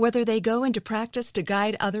 whether they go into practice to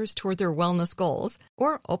guide others toward their wellness goals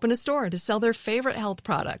or open a store to sell their favorite health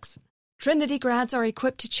products. Trinity grads are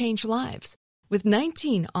equipped to change lives with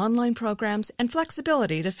 19 online programs and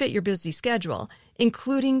flexibility to fit your busy schedule,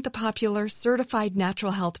 including the popular Certified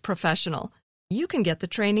Natural Health Professional. You can get the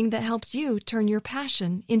training that helps you turn your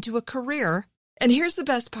passion into a career. And here's the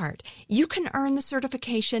best part. You can earn the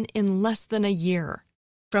certification in less than a year.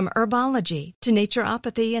 From herbology to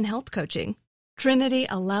naturopathy and health coaching, Trinity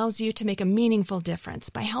allows you to make a meaningful difference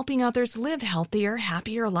by helping others live healthier,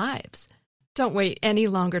 happier lives. Don't wait any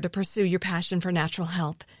longer to pursue your passion for natural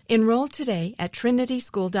health. Enroll today at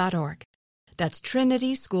trinityschool.org. That's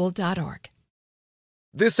trinityschool.org.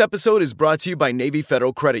 This episode is brought to you by Navy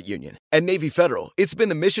Federal Credit Union. At Navy Federal, it's been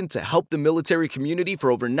the mission to help the military community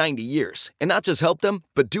for over 90 years. And not just help them,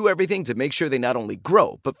 but do everything to make sure they not only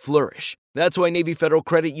grow, but flourish. That's why Navy Federal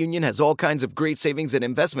Credit Union has all kinds of great savings and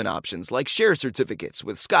investment options like share certificates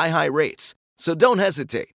with sky-high rates. So don't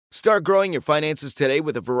hesitate. Start growing your finances today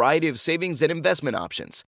with a variety of savings and investment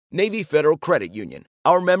options. Navy Federal Credit Union.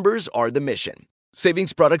 Our members are the mission.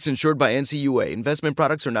 Savings products insured by NCUA. Investment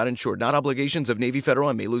products are not insured, not obligations of Navy Federal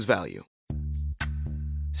and may lose value.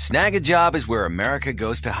 Snag a Job is where America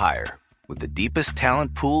goes to hire, with the deepest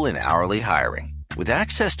talent pool in hourly hiring. With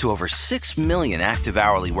access to over 6 million active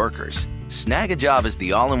hourly workers, Snag a Job is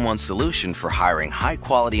the all-in-one solution for hiring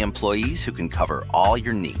high-quality employees who can cover all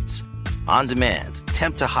your needs. On demand,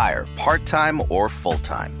 temp to hire, part-time or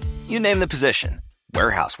full-time. You name the position.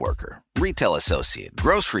 Warehouse worker, retail associate,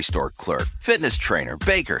 grocery store clerk, fitness trainer,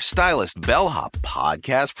 baker, stylist, bellhop,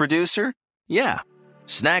 podcast producer. Yeah,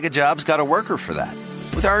 Snag-a-Job's got a worker for that.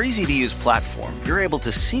 With our easy-to-use platform, you're able to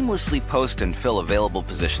seamlessly post and fill available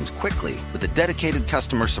positions quickly with a dedicated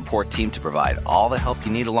customer support team to provide all the help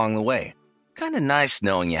you need along the way. Kind of nice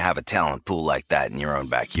knowing you have a talent pool like that in your own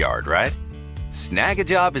backyard, right?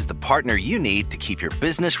 Snag-a-Job is the partner you need to keep your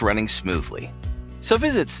business running smoothly. So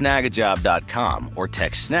visit snagajob.com or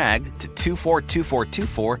text snag to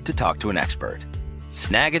 242424 to talk to an expert.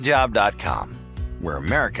 Snagajob.com, where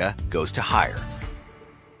America goes to hire.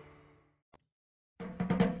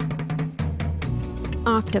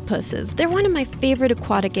 Octopuses. They're one of my favorite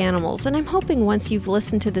aquatic animals, and I'm hoping once you've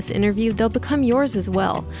listened to this interview, they'll become yours as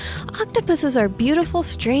well. Octopuses are beautiful,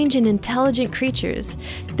 strange, and intelligent creatures.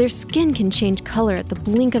 Their skin can change color at the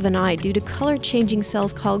blink of an eye due to color-changing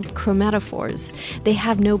cells called chromatophores. They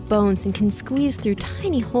have no bones and can squeeze through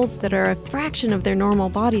tiny holes that are a fraction of their normal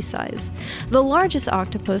body size. The largest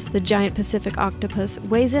octopus, the giant Pacific octopus,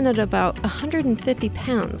 weighs in at about 150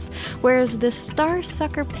 pounds, whereas the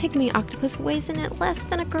starsucker pygmy octopus weighs in at less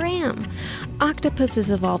than a gram. Octopuses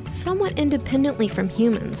evolved somewhat independently from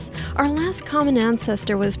humans. Our last common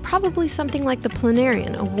ancestor was probably something like the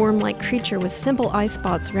planarian, a worm-like creature with simple eye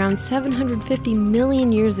spots around 750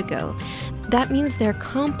 million years ago. That means their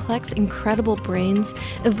complex, incredible brains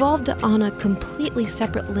evolved on a completely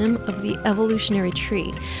separate limb of the evolutionary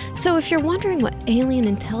tree. So if you're wondering what alien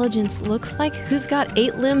intelligence looks like, who's got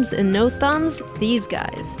 8 limbs and no thumbs? These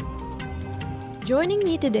guys. Joining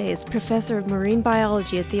me today is Professor of Marine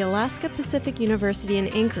Biology at the Alaska Pacific University in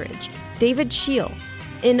Anchorage, David Scheel.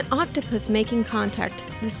 In Octopus Making Contact,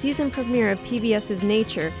 the season premiere of PBS's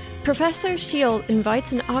Nature, Professor Scheel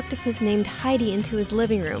invites an octopus named Heidi into his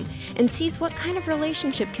living room and sees what kind of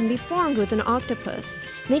relationship can be formed with an octopus.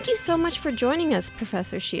 Thank you so much for joining us,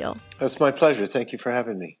 Professor Scheel. It's my pleasure. Thank you for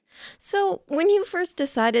having me. So, when you first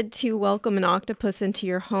decided to welcome an octopus into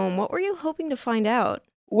your home, what were you hoping to find out?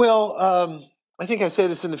 Well, I think I say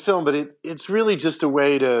this in the film, but it's really just a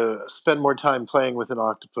way to spend more time playing with an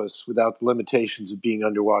octopus without the limitations of being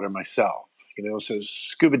underwater myself. So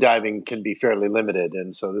scuba diving can be fairly limited,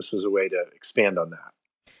 and so this was a way to expand on that.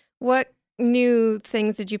 What new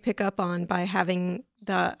things did you pick up on by having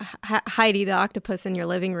the Heidi the octopus in your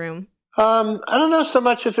living room? I don't know so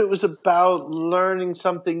much if it was about learning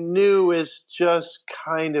something new as just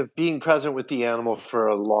kind of being present with the animal for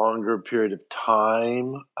a longer period of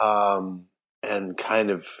time. And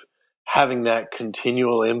kind of having that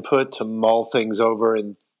continual input to mull things over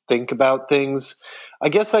and think about things. I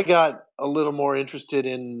guess I got a little more interested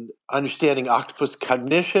in understanding octopus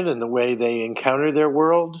cognition and the way they encounter their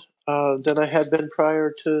world than I had been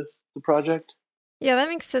prior to the project. Yeah, that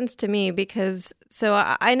makes sense to me because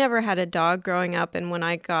I never had a dog growing up, and when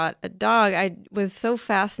I got a dog, I was so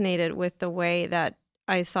fascinated with the way that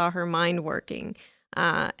I saw her mind working.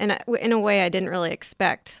 And in a way I didn't really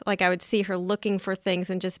expect. Like I would see her looking for things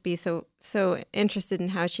and just be so interested in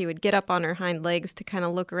how she would get up on her hind legs to kind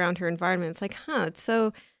of look around her environment. It's like, it's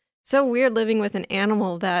so weird living with an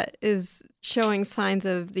animal that is showing signs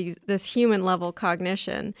of this human level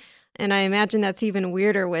cognition. And I imagine that's even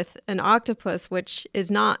weirder with an octopus, which is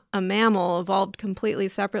not a mammal, evolved completely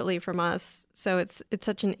separately from us. So it's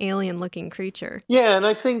such an alien-looking creature. Yeah, and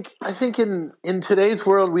I think in today's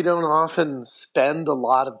world, we don't often spend a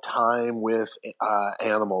lot of time with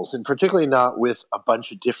animals, and particularly not with a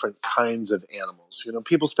bunch of different kinds of animals.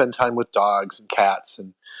 People spend time with dogs and cats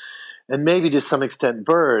and maybe to some extent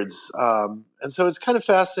birds. And so it's kind of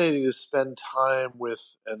fascinating to spend time with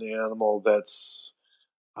an animal that's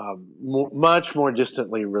much more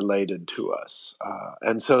distantly related to us.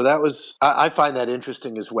 And so I find that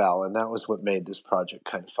interesting as well. And that was what made this project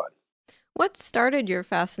kind of fun. What started your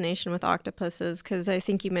fascination with octopuses? Because I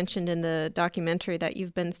think you mentioned in the documentary that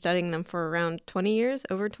you've been studying them for around 20 years,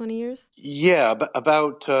 over 20 years? Yeah,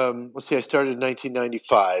 about, I started in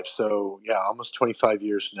 1995. So yeah, almost 25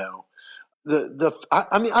 years now.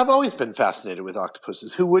 I've always been fascinated with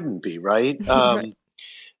octopuses. Who wouldn't be, right? Right.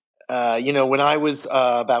 When I was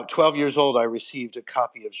about 12 years old, I received a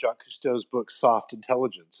copy of Jacques Cousteau's book, Soft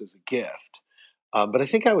Intelligence, as a gift. But I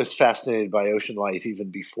think I was fascinated by ocean life even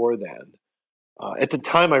before then. At the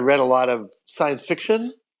time, I read a lot of science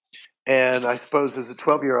fiction. And I suppose as a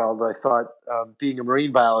 12-year-old, I thought being a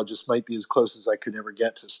marine biologist might be as close as I could ever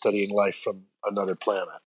get to studying life from another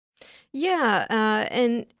planet. Yeah,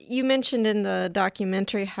 and you mentioned in the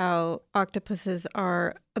documentary how octopuses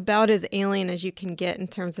are about as alien as you can get in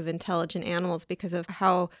terms of intelligent animals because of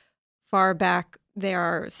how far back they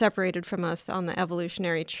are separated from us on the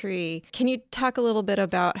evolutionary tree. Can you talk a little bit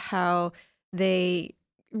about how they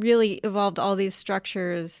really evolved all these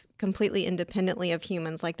structures completely independently of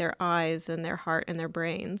humans, like their eyes and their heart and their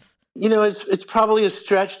brains? It's probably a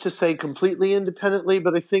stretch to say completely independently,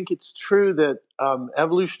 but I think it's true that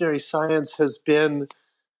evolutionary science has been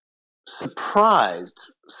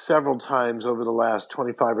surprised several times over the last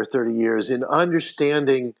 25 or 30 years in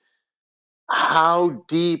understanding how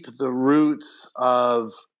deep the roots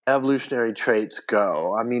of evolutionary traits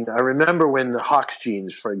go. I mean, I remember when Hox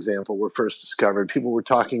genes, for example, were first discovered, people were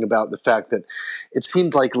talking about the fact that it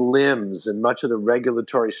seemed like limbs and much of the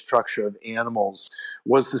regulatory structure of animals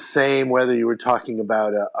was the same whether you were talking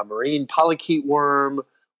about a marine polychaete worm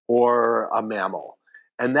or a mammal.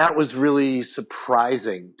 And that was really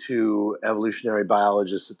surprising to evolutionary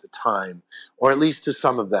biologists at the time, or at least to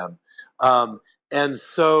some of them. And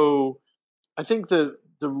so I think the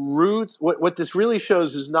roots, what this really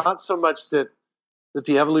shows is not so much that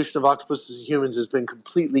the evolution of octopuses and humans has been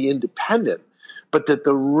completely independent, but that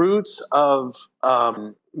the roots of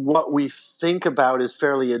what we think about as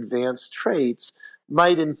fairly advanced traits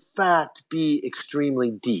might in fact be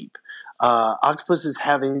extremely deep. Octopuses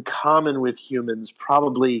have in common with humans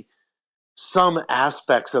probably some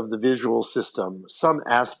aspects of the visual system, some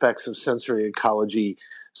aspects of sensory ecology,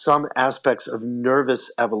 some aspects of nervous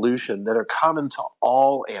evolution that are common to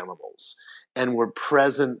all animals and were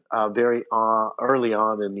present very early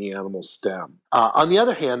on in the animal stem. On the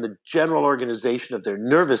other hand, the general organization of their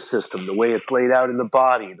nervous system, the way it's laid out in the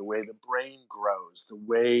body, the way the brain grows, the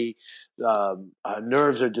way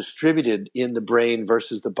nerves are distributed in the brain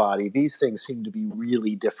versus the body, these things seem to be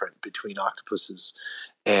really different between octopuses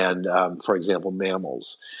and, for example,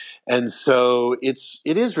 mammals. And so it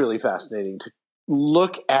is really fascinating to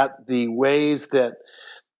look at the ways that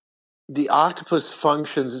the octopus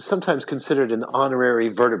functions. Is sometimes considered an honorary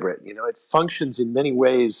vertebrate. It functions in many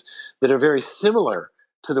ways that are very similar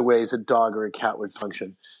to the ways a dog or a cat would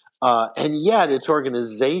function, and yet its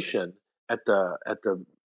organization at the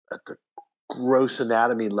gross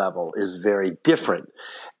anatomy level is very different.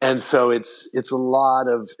 And so it's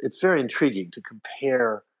very intriguing to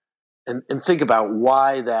compare and think about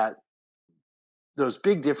why those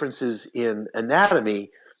big differences in anatomy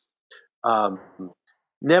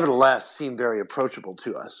nevertheless seem very approachable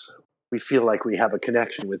to us. We feel like we have a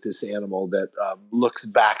connection with this animal that looks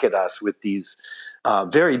back at us with these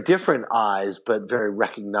very different eyes, but very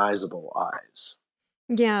recognizable eyes.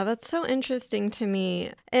 Yeah, that's so interesting to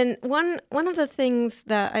me. And one of the things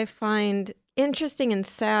that I find interesting and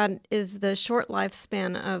sad is the short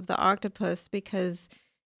lifespan of the octopus, because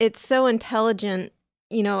it's so intelligent.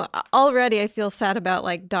 Already I feel sad about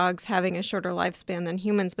like dogs having a shorter lifespan than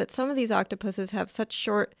humans, but some of these octopuses have such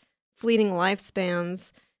short, fleeting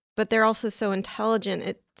lifespans, but they're also so intelligent.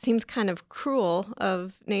 It seems kind of cruel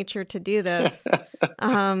of nature to do this.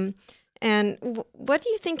 And what do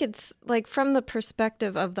you think it's like from the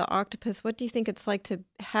perspective of the octopus? What do you think it's like to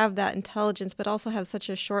have that intelligence, but also have such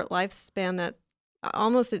a short lifespan that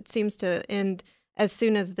almost it seems to end as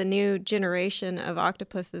soon as the new generation of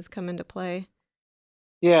octopuses come into play?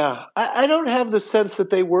 Yeah, I don't have the sense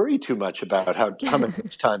that they worry too much about how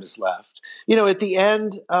much time is left. At the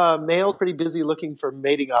end, males are pretty busy looking for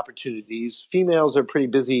mating opportunities. Females are pretty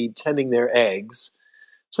busy tending their eggs.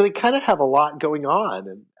 So they kind of have a lot going on,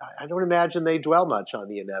 and I don't imagine they dwell much on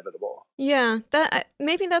the inevitable. Yeah,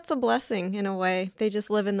 maybe that's a blessing in a way. They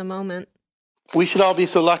just live in the moment. We should all be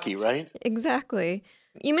so lucky, right? Exactly.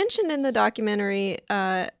 You mentioned in the documentary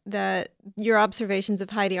that your observations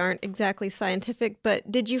of Heidi aren't exactly scientific, but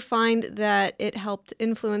did you find that it helped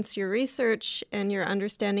influence your research and your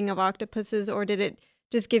understanding of octopuses, or did it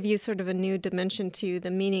just give you sort of a new dimension to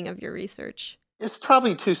the meaning of your research? It's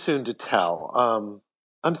probably too soon to tell.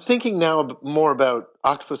 I'm thinking now more about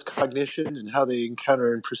octopus cognition and how they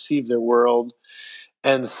encounter and perceive their world.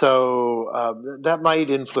 And so that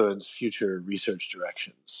might influence future research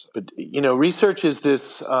directions. But, research is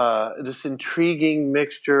this intriguing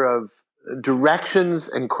mixture of directions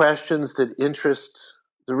and questions that interest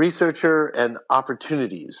the researcher and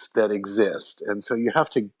opportunities that exist. And so you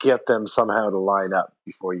have to get them somehow to line up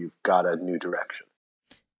before you've got a new direction.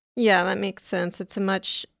 Yeah, that makes sense. It's a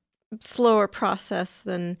much slower process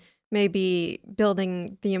than maybe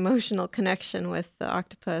building the emotional connection with the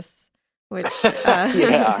octopus. Which,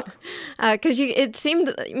 yeah, because it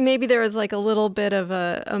seemed maybe there was like a little bit of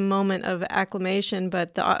a moment of acclamation,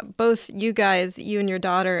 but both you guys, you and your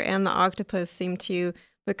daughter, and the octopus seemed to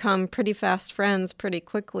become pretty fast friends pretty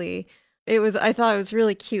quickly. I thought it was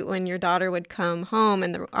really cute when your daughter would come home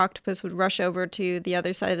and the octopus would rush over to the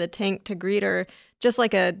other side of the tank to greet her. just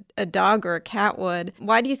like a dog or a cat would.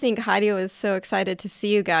 Why do you think Heidi was so excited to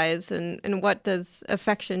see you guys, and what does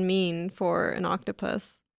affection mean for an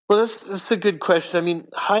octopus? Well, that's a good question. I mean,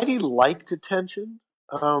 Heidi liked attention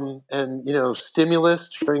and, stimulus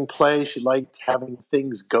during play. She liked having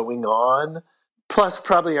things going on. Plus,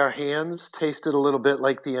 probably our hands tasted a little bit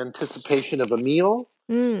like the anticipation of a meal.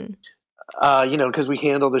 Because we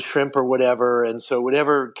handle the shrimp or whatever. And so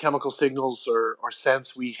whatever chemical signals or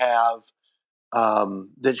sense we have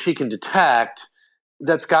that she can detect,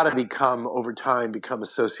 that's got to become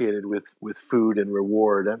associated with food and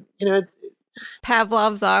reward. And,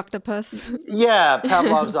 Pavlov's octopus. Yeah,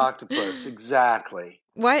 Pavlov's octopus, exactly.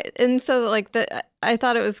 Why? And so, I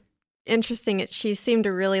thought it was interesting. She seemed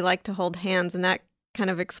to really like to hold hands, and that kind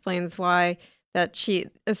of explains why that she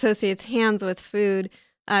associates hands with food.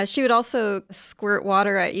 She would also squirt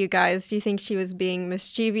water at you guys. Do you think she was being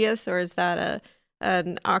mischievous, or is that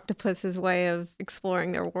an octopus's way of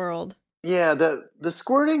exploring their world? Yeah, the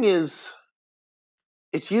squirting it's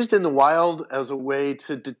used in the wild as a way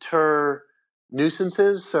to deter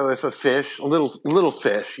nuisances. So if a little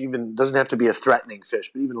fish, even doesn't have to be a threatening fish,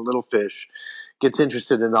 but even a little fish gets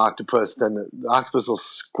interested in an octopus, then the octopus will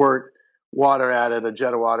squirt water at it, a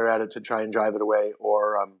jet of water at it to try and drive it away,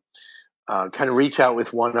 or kind of reach out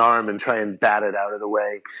with one arm and try and bat it out of the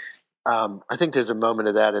way. I think there's a moment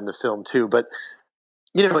of that in the film too. But,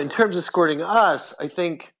 in terms of squirting us, I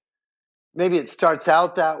think maybe it starts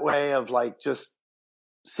out that way of just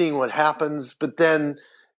seeing what happens. But then,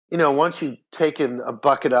 once you've taken a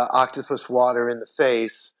bucket of octopus water in the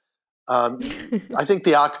face, I think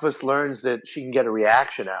the octopus learns that she can get a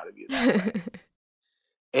reaction out of you that way.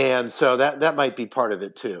 And so that might be part of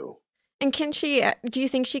it too. And do you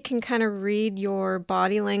think she can kind of read your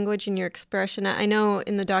body language and your expression? I know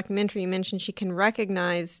in the documentary you mentioned she can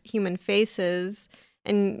recognize human faces,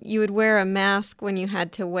 and you would wear a mask when you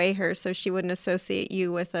had to weigh her so she wouldn't associate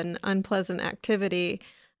you with an unpleasant activity.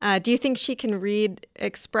 Do you think she can read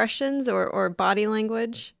expressions or body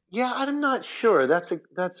language? Yeah, I'm not sure. That's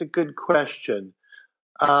a good question.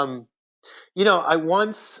 I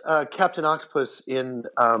once kept an octopus in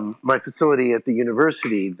my facility at the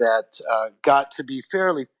university that got to be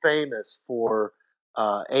fairly famous for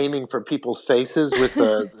aiming for people's faces with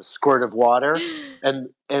the squirt of water. And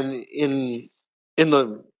at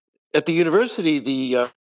the university, the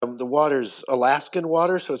water's Alaskan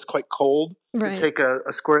water, so it's quite cold. Right. You take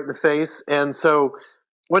a squirt in the face. And so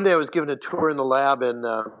one day I was given a tour in the lab, and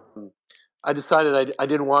I decided I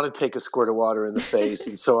didn't want to take a squirt of water in the face.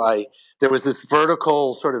 And so there was this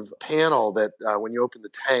vertical sort of panel that when you open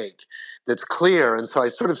the tank that's clear. And so I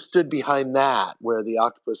sort of stood behind that where the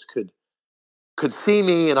octopus could see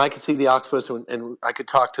me and I could see the octopus and I could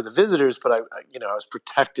talk to the visitors, but I was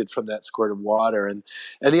protected from that squirt of water. And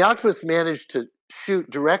the octopus managed to shoot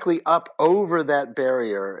directly up over that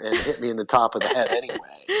barrier and hit me in the top of the head anyway.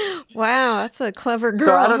 Wow, that's a clever girl.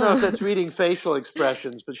 So I don't know if that's reading facial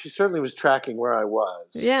expressions, but she certainly was tracking where I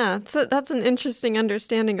was. Yeah, that's an interesting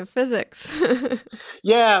understanding of physics.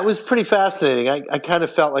 Yeah, it was pretty fascinating. I kind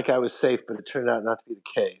of felt like I was safe, but it turned out not to be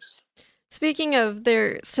the case. Speaking of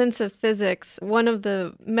their sense of physics, one of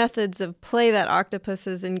the methods of play that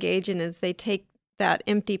octopuses engage in is they take that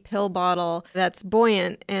empty pill bottle that's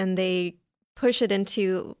buoyant and they push it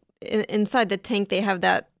inside the tank. They have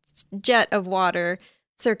that jet of water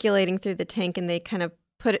circulating through the tank, and they kind of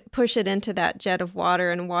push it into that jet of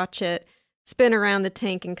water and watch it spin around the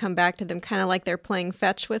tank and come back to them, kind of like they're playing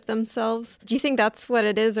fetch with themselves. Do you think that's what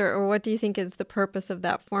it is, or what do you think is the purpose of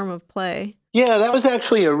that form of play? Yeah, that was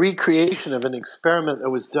actually a recreation of an experiment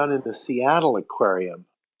that was done in the Seattle Aquarium.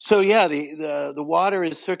 So yeah, the water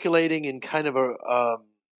is circulating in kind of a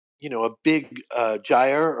big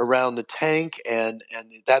gyre around the tank, and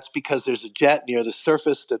that's because there's a jet near the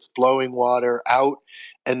surface that's blowing water out.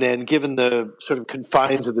 And then given the sort of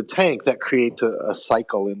confines of the tank, that creates a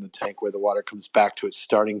cycle in the tank where the water comes back to its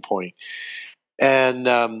starting point. And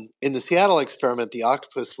in the Seattle experiment, the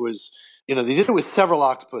octopus was, they did it with several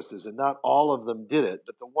octopuses, and not all of them did it.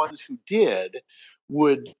 But the ones who did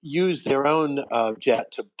would use their own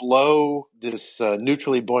jet to blow this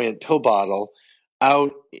neutrally buoyant pill bottle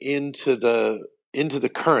out into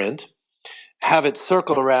the current, have it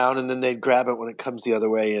circle around, and then they'd grab it when it comes the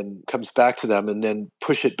other way and comes back to them, and then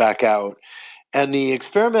push it back out. And the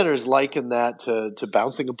experimenters liken that to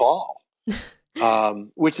bouncing a ball,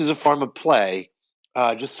 which is a form of play,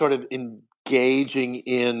 just sort of engaging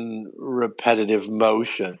in repetitive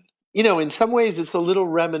motion. In some ways it's a little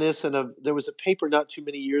reminiscent of, there was a paper not too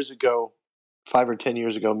many years ago, 5 or 10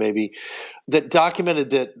 years ago maybe, that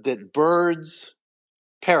documented that birds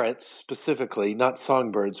parrots specifically, not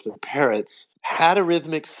songbirds, but parrots, had a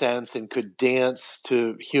rhythmic sense and could dance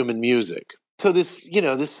to human music. So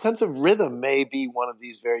this sense of rhythm may be one of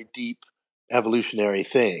these very deep evolutionary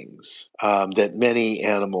things that many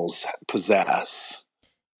animals possess.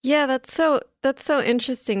 Yeah, that's so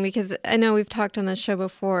interesting, because I know we've talked on the show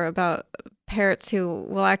before about parrots who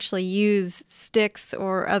will actually use sticks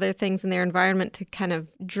or other things in their environment to kind of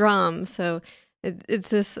drum. So it's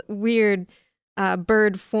this weird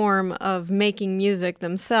bird form of making music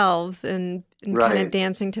themselves and kind of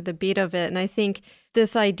dancing to the beat of it. And I think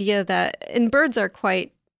this idea that, and birds are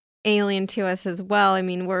quite alien to us as well. I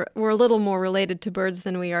mean, we're a little more related to birds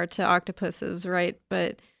than we are to octopuses, right?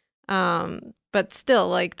 But still,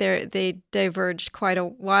 like they diverged quite a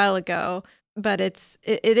while ago. But it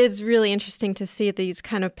is really interesting to see these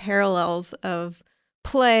kind of parallels of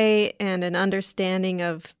play and an understanding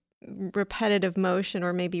of repetitive motion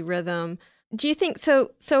or maybe rhythm. Do you think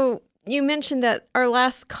so? So you mentioned that our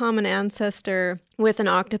last common ancestor with an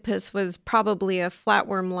octopus was probably a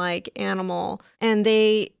flatworm-like animal, and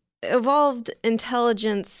they evolved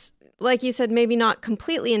intelligence, like you said, maybe not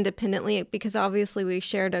completely independently, because obviously we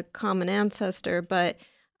shared a common ancestor, but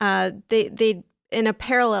they in a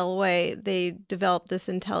parallel way, they developed this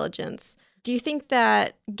intelligence. Do you think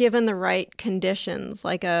that given the right conditions,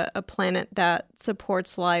 like a planet that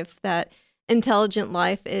supports life, that intelligent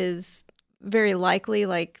life is very likely,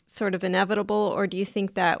 like sort of inevitable, or do you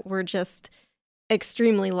think that we're just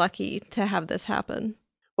extremely lucky to have this happen?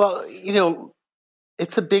 Well,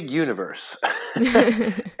 it's a big universe.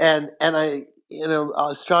 and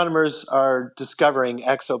astronomers are discovering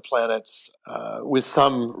exoplanets with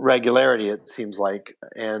some regularity, it seems like.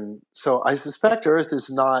 And so I suspect Earth is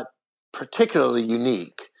not particularly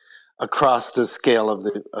unique across the scale of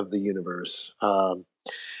the universe.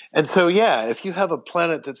 And so, if you have a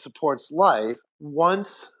planet that supports life,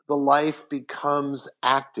 once the life becomes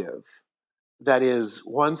active, that is,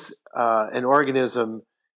 once an organism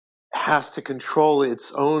has to control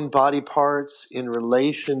its own body parts in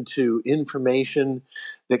relation to information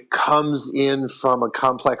that comes in from a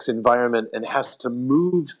complex environment and has to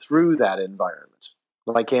move through that environment,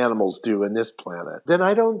 like animals do in this planet, then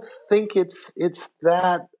I don't think it's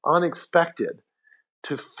that unexpected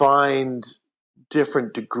to find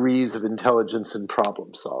different degrees of intelligence and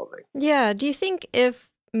problem solving. Yeah. Do you think if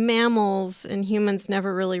mammals and humans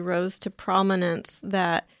never really rose to prominence,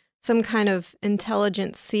 that some kind of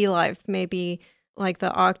intelligent sea life, maybe like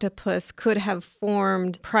the octopus, could have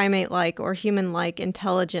formed primate-like or human-like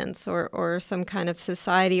intelligence or some kind of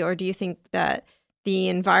society? Or do you think that the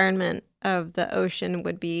environment of the ocean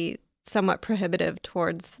would be somewhat prohibitive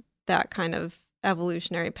towards that kind of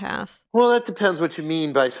evolutionary path? Well, that depends what you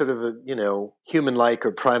mean by sort of a, human-like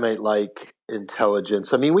or primate-like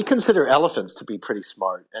intelligence. I mean, we consider elephants to be pretty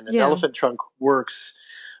smart, and an elephant trunk works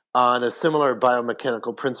on a similar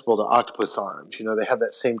biomechanical principle to octopus arms. They have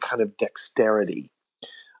that same kind of dexterity.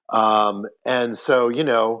 And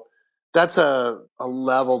so, that's a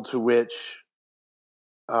level to which,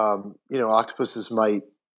 octopuses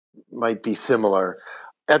might be similar.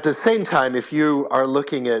 At the same time, if you are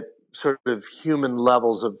looking at sort of human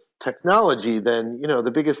levels of technology, then,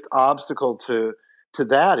 the biggest obstacle to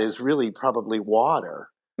that is really probably water.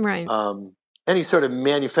 Right. Any sort of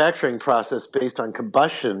manufacturing process based on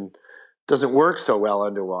combustion doesn't work so well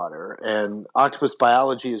underwater. And octopus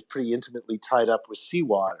biology is pretty intimately tied up with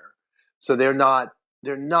seawater. So they're not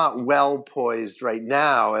well poised right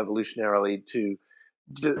now evolutionarily to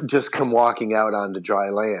just come walking out onto dry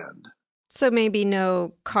land. So maybe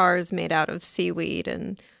no cars made out of seaweed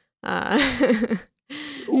and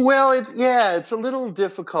Well, it's a little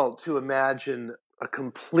difficult to imagine a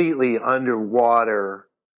completely underwater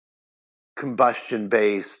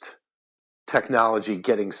combustion-based technology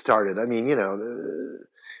getting started. I mean,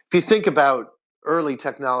 if you think about early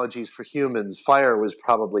technologies for humans, fire was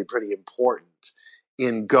probably pretty important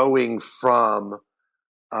in going from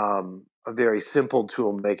a very simple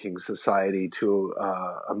tool-making society to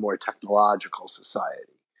a more technological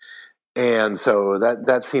society. And so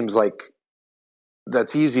that seems like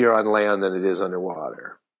that's easier on land than it is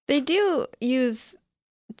underwater. They do use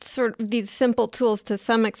sort of these simple tools to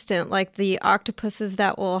some extent, like the octopuses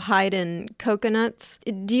that will hide in coconuts.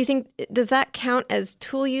 Do you think, does that count as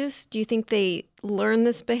tool use? Do you think they learn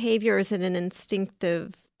this behavior, or is it an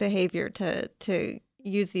instinctive behavior to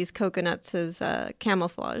use these coconuts as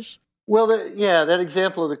camouflage? Well, that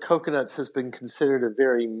example of the coconuts has been considered a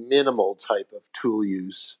very minimal type of tool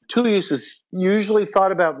use. Tool use is usually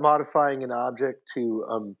thought about modifying an object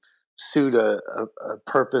to suit a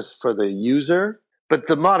purpose for the user. But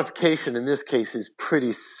the modification in this case is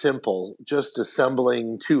pretty simple, just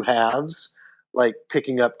assembling two halves, like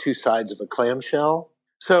picking up two sides of a clamshell.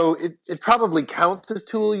 So it probably counts as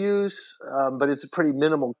tool use, but it's a pretty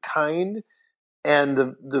minimal kind. And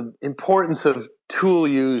the importance of tool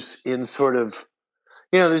use in sort of,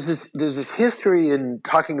 there's this history in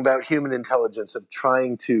talking about human intelligence of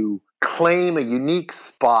trying to claim a unique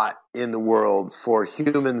spot in the world for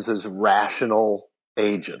humans as rational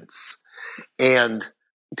agents. And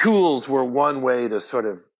tools were one way to sort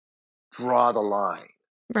of draw the line.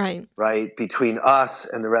 Right, between us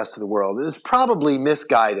and the rest of the world. It is probably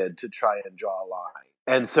misguided to try and draw a line.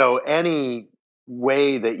 And so any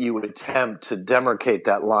way that you would attempt to demarcate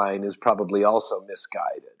that line is probably also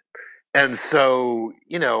misguided. And so,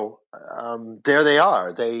 there they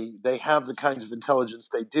are. They have the kinds of intelligence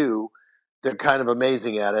they do. They're kind of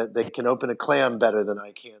amazing at it. They can open a clam better than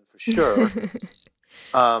I can, for sure.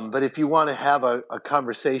 But if you want to have a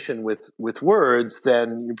conversation with words,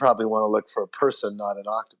 then you probably want to look for a person, not an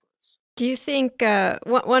octopus. Do you think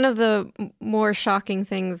one of the more shocking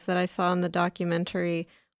things that I saw in the documentary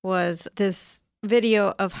was this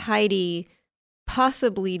video of Heidi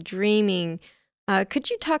possibly dreaming? Could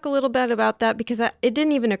you talk a little bit about that? Because it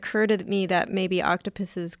didn't even occur to me that maybe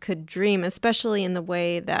octopuses could dream, especially in the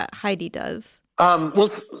way that Heidi does.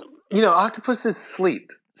 Octopuses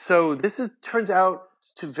sleep. So this turns out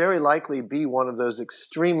to very likely be one of those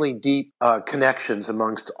extremely deep connections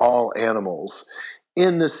amongst all animals,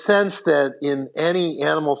 in the sense that in any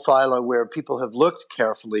animal phyla where people have looked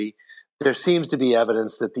carefully, there seems to be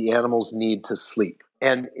evidence that the animals need to sleep.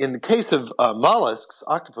 And in the case of mollusks,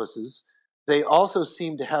 octopuses, they also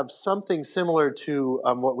seem to have something similar to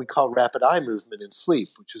what we call rapid eye movement in sleep,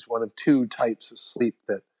 which is one of two types of sleep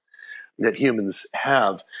that humans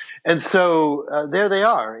have. And so there they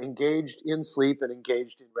are, engaged in sleep and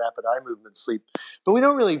engaged in rapid eye movement sleep. But we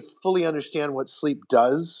don't really fully understand what sleep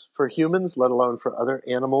does for humans, let alone for other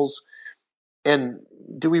animals. And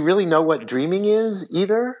do we really know what dreaming is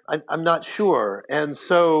either? I'm not sure. And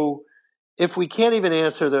so if we can't even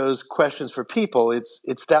answer those questions for people,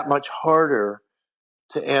 it's that much harder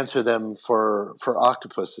to answer them for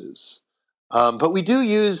octopuses. But we do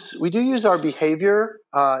use our behavior,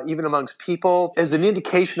 even amongst people, as an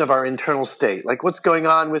indication of our internal state. Like, what's going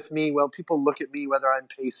on with me? Well, people look at me, whether I'm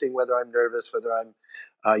pacing, whether I'm nervous, whether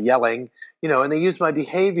I'm yelling, and they use my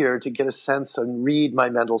behavior to get a sense and read my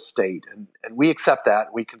mental state. And we accept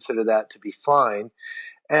that. We consider that to be fine.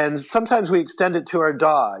 And sometimes we extend it to our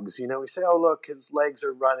dogs. We say, oh, look, his legs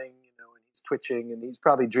are running, and he's twitching, and he's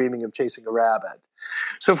probably dreaming of chasing a rabbit.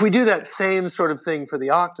 So if we do that same sort of thing for the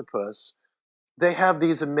octopus, they have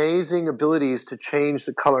these amazing abilities to change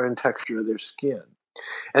the color and texture of their skin.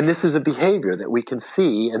 And this is a behavior that we can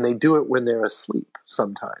see, and they do it when they're asleep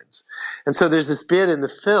sometimes. And so there's this bit in the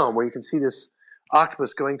film where you can see this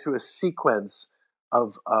octopus going through a sequence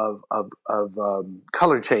of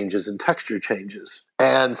color changes and texture changes.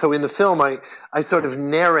 And so in the film, I sort of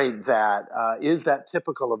narrate that. Is that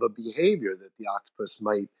typical of a behavior that the octopus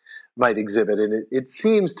might exhibit? And it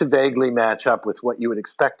seems to vaguely match up with what you would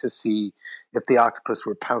expect to see if the octopus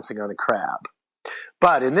were pouncing on a crab.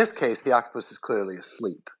 But in this case, the octopus is clearly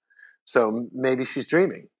asleep. So maybe she's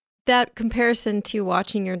dreaming. That comparison to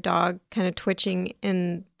watching your dog kind of twitching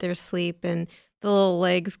in their sleep and the little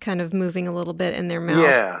legs kind of moving a little bit in their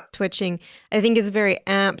mouth, twitching, I think is very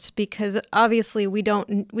apt, because obviously we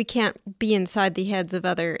can't be inside the heads of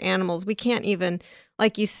other animals. We can't even,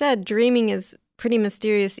 like you said, dreaming is pretty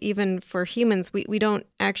mysterious even for humans. We don't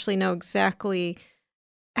actually know exactly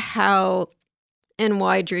how and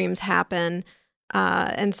why dreams happen.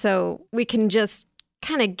 And so we can just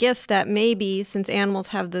kind of guess that maybe since animals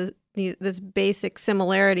have this basic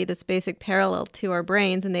similarity, this basic parallel to our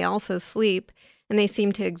brains, and they also sleep, and they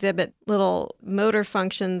seem to exhibit little motor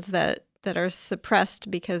functions that are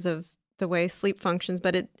suppressed because of the way sleep functions,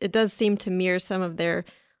 but it does seem to mirror some of their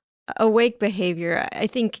awake behavior. I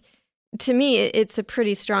think, to me, it's a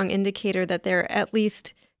pretty strong indicator that they're at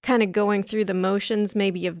least kind of going through the motions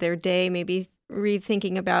maybe of their day, maybe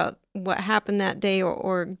rethinking about what happened that day,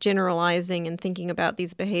 or generalizing and thinking about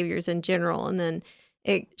these behaviors in general. And then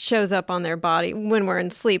it shows up on their body when we're in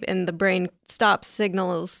sleep, and the brain stops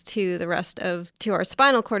signals to our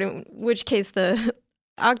spinal cord, in which case the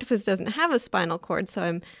octopus doesn't have a spinal cord. So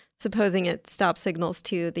I'm supposing it stops signals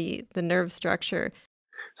to the nerve structure.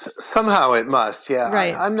 Somehow it must, yeah.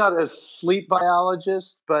 Right. I'm not a sleep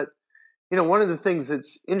biologist, but one of the things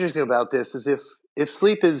that's interesting about this is if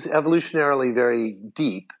sleep is evolutionarily very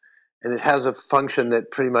deep, and it has a function that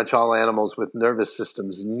pretty much all animals with nervous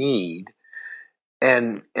systems need,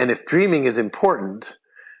 and if dreaming is important,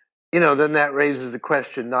 then that raises the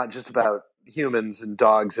question not just about humans and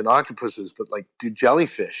dogs and octopuses, but like, do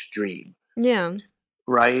jellyfish dream? Yeah.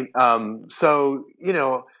 Right. So,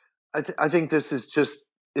 I think this is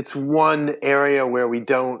it's one area where we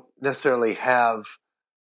don't necessarily have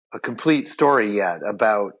a complete story yet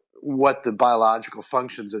about what the biological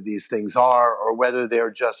functions of these things are, or whether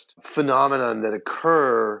they're just phenomenon that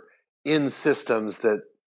occur in systems that,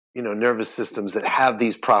 nervous systems that have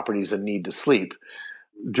these properties and need to sleep.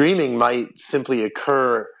 Dreaming might simply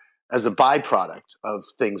occur as a byproduct of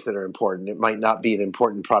things that are important. It might not be an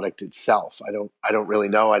important product itself. I don't really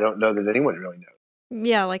know. I don't know that anyone really knows.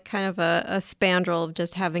 Yeah, like kind of a spandrel of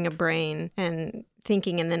just having a brain and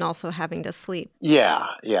thinking and then also having to sleep. Yeah.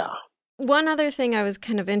 One other thing I was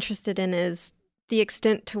kind of interested in is the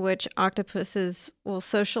extent to which octopuses will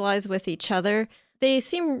socialize with each other. They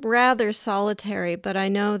seem rather solitary, but I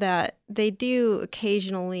know that they do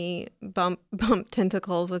occasionally bump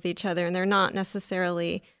tentacles with each other, and they're not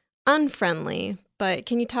necessarily unfriendly. But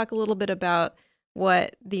can you talk a little bit about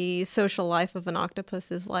what the social life of an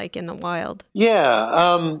octopus is like in the wild?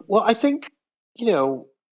 Yeah. Well, I think,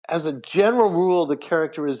 as a general rule, the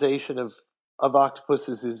characterization of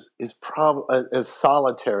octopuses as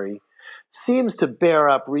solitary seems to bear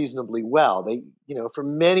up reasonably well. They, for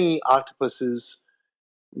many octopuses,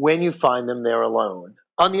 when you find them, they're alone.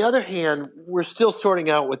 On the other hand, we're still sorting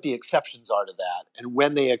out what the exceptions are to that and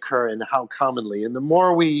when they occur and how commonly. And the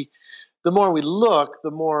more we look,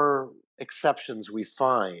 the more exceptions we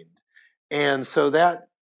find. And so that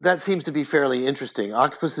seems to be fairly interesting.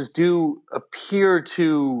 Octopuses do appear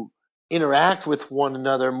to interact with one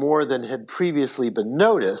another more than had previously been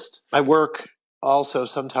noticed. I work also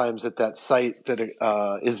sometimes at that site that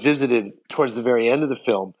is visited towards the very end of the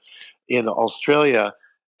film in Australia.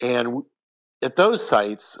 And at those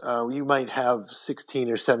sites, you might have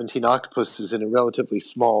 16 or 17 octopuses in a relatively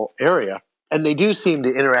small area. And they do seem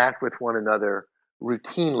to interact with one another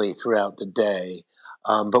routinely throughout the day.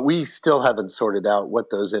 But we still haven't sorted out what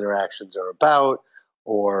those interactions are about,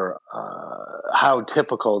 or how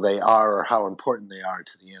typical they are, or how important they are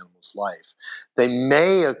to the animal's life. They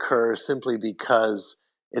may occur simply because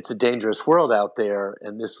it's a dangerous world out there,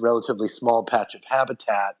 and this relatively small patch of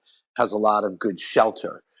habitat has a lot of good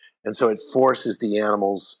shelter. And so it forces the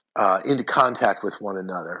animals into contact with one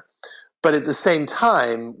another. But at the same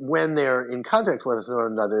time, when they're in contact with one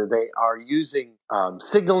another, they are using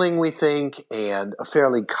signaling, we think, and a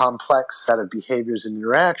fairly complex set of behaviors and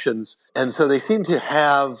interactions. And so they seem to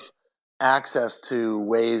have access to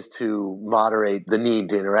ways to moderate the need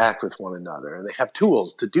to interact with one another. And they have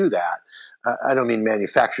tools to do that. I don't mean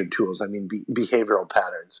manufactured tools. I mean behavioral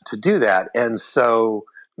patterns to do that. And so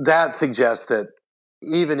that suggests that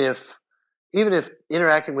even if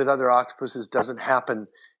interacting with other octopuses doesn't happen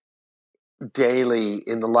daily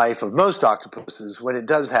in the life of most octopuses, when it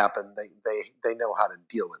does happen, they know how to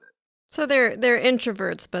deal with it. So they're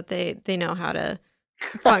introverts, but they know how to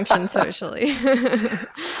function socially.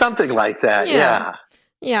 Something like that, yeah.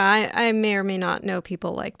 Yeah, I may or may not know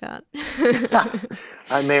people like that.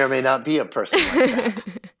 I may or may not be a person like that.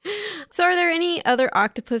 So are there any other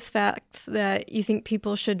octopus facts that you think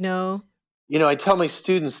people should know? I tell my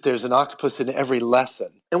students there's an octopus in every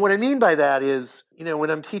lesson. And what I mean by that is,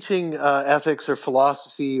 when I'm teaching ethics or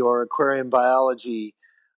philosophy or aquarium biology,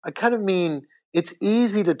 I kind of mean it's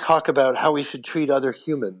easy to talk about how we should treat other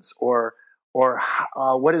humans, or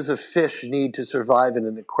what does a fish need to survive in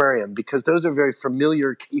an aquarium, because those are very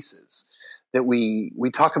familiar cases that we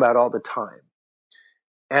talk about all the time.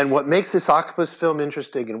 And what makes this octopus film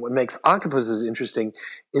interesting, and what makes octopuses interesting,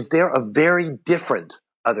 is they're a very different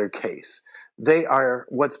other case. They are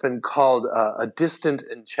what's been called a distant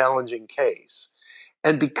and challenging case.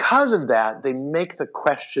 And because of that, they make the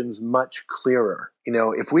questions much clearer.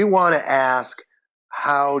 If we want to ask,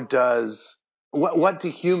 what do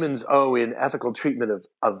humans owe in ethical treatment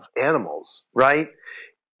of animals, right?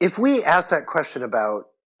 If we ask that question about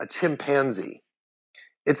a chimpanzee,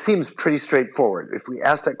 it seems pretty straightforward. If we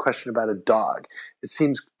ask that question about a dog, it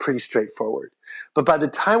seems pretty straightforward. But by the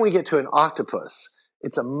time we get to an octopus,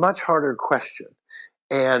 it's a much harder question.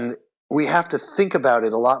 And we have to think about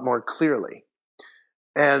it a lot more clearly.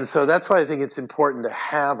 And so that's why I think it's important to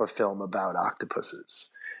have a film about octopuses.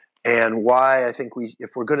 And why I think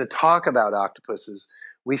if we're going to talk about octopuses,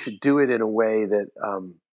 we should do it in a way that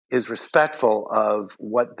is respectful of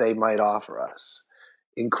what they might offer us,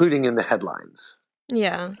 including in the headlines.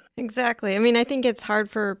 Yeah, exactly. I mean, I think it's hard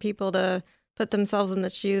for people to put themselves in the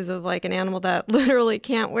shoes of like an animal that literally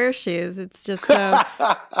can't wear shoes. It's just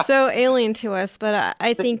so alien to us. But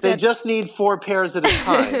I think they just need 4 pairs at a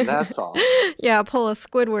time. That's all. Yeah, pull a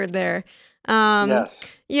Squidward there. Yes.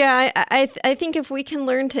 Yeah, I think if we can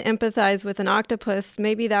learn to empathize with an octopus,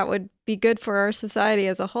 maybe that would be good for our society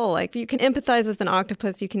as a whole. Like, if you can empathize with an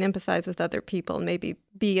octopus, you can empathize with other people and maybe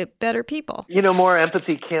be better people. More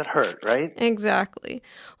empathy can't hurt, right? Exactly.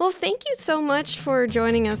 Well, thank you so much for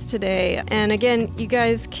joining us today. And again, you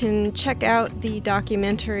guys can check out the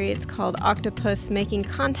documentary. It's called Octopus Making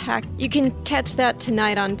Contact. You can catch that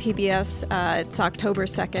tonight on PBS. It's October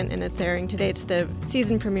 2nd, and it's airing today. It's the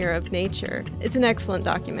season premiere of Nature. It's an excellent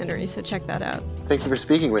documentary, so check that out. Thank you for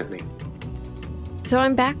speaking with me. So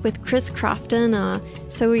I'm back with Chris Crofton.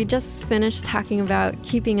 So we just finished talking about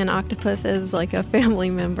keeping an octopus as like a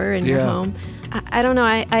family member in your home. I don't know.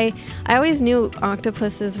 I always knew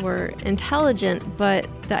octopuses were intelligent, but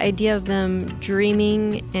the idea of them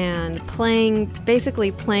dreaming and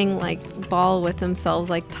basically playing like ball with themselves,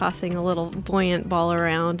 like tossing a little buoyant ball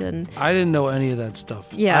around. And I didn't know any of that stuff.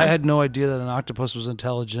 Yeah. I had no idea that an octopus was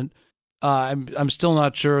intelligent. I'm still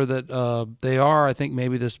not sure that they are. I think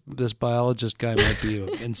maybe this biologist guy might be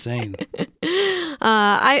insane.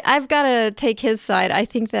 I've got to take his side. I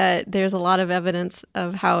think that there's a lot of evidence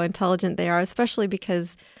of how intelligent they are, especially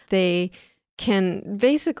because they can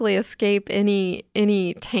basically escape any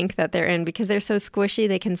tank that they're in because they're so squishy.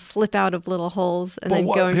 They can slip out of little holes and then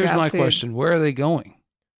go and here's grab my food. question: where are they going?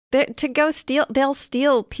 They'll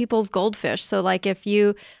steal people's goldfish. So like if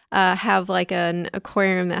you have like an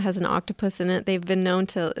aquarium that has an octopus in it, they've been known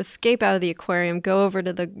to escape out of the aquarium, go over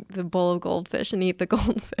to the bowl of goldfish and eat the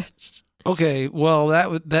goldfish. Okay, well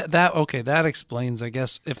that explains, I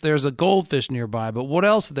guess, if there's a goldfish nearby. But what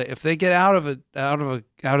else? If they get out of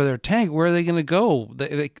their tank, where are they going to go?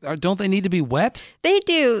 Don't they need to be wet? They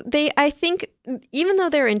do. I think even though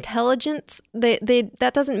they're intelligent,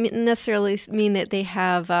 that doesn't necessarily mean that they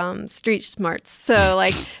have street smarts. So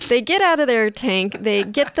like they get out of their tank, they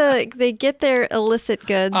get their illicit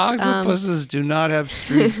goods. Octopuses do not have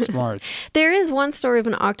street smarts. There is one story of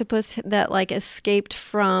an octopus that like escaped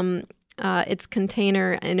from its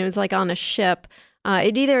container, and it was like on a ship.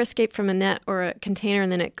 It either escaped from a net or a container,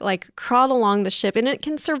 and then it like crawled along the ship, and it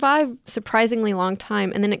can survive surprisingly long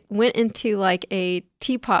time. And then it went into like a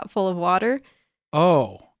teapot full of water.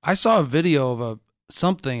 Oh, I saw a video of an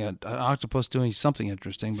octopus doing something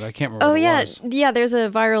interesting, but I can't remember what it was. Yeah, there's a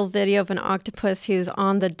viral video of an octopus who's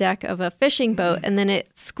on the deck of a fishing boat, and then it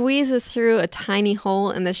squeezes through a tiny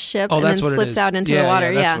hole in the ship and then slips out into the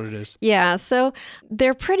water. Yeah, that's what it is. Yeah, so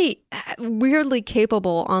they're pretty weirdly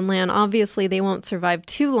capable on land. Obviously, they won't survive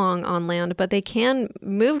too long on land, but they can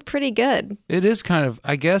move pretty good. It is kind of,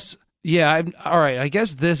 I guess, all right, I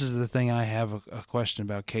guess this is the thing I have a question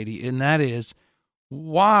about, Katie, and that is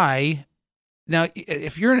why... Now,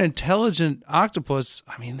 if you're an intelligent octopus,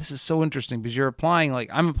 I mean, this is so interesting because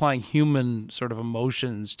I'm applying human sort of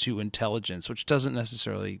emotions to intelligence, which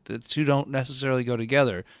the two don't necessarily go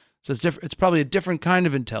together. So it's probably a different kind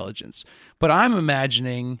of intelligence. But I'm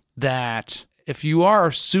imagining that if you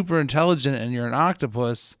are super intelligent and you're an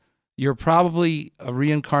octopus, you're probably a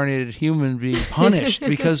reincarnated human being punished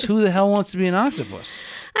because who the hell wants to be an octopus?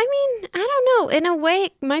 I mean, I don't know. In a way,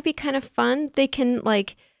 it might be kind of fun.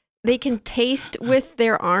 They can taste with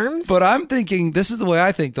their arms. But I'm thinking, this is the way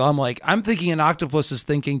I think, though. I'm thinking an octopus is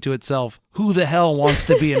thinking to itself, who the hell wants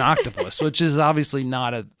to be an octopus? Which is obviously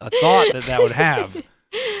not a thought that would have.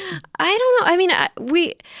 I don't know. I mean,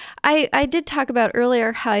 I did talk about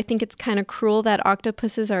earlier how I think it's kind of cruel that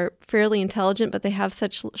octopuses are fairly intelligent, but they have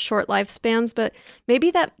such short lifespans. But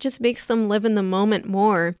maybe that just makes them live in the moment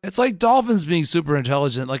more. It's like dolphins being super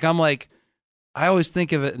intelligent. I always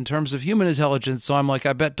think of it in terms of human intelligence, so I'm like,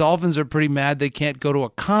 I bet dolphins are pretty mad they can't go to a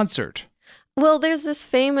concert. Well, there's this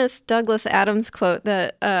famous Douglas Adams quote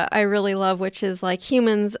that I really love, which is like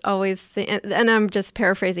humans always think, and I'm just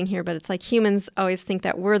paraphrasing here, but it's like humans always think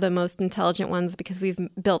that we're the most intelligent ones because we've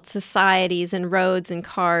built societies and roads and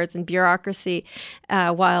cars and bureaucracy,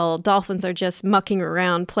 while dolphins are just mucking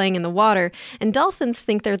around playing in the water. And dolphins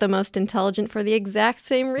think they're the most intelligent for the exact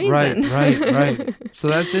same reason. Right. So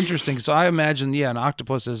that's interesting. So I imagine, an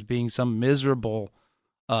octopus as being some miserable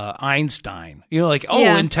Einstein,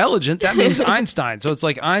 intelligent, that means Einstein. So it's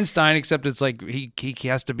like Einstein, except it's like he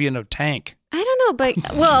has to be in a tank. I don't know,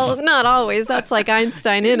 but, well, not always. That's like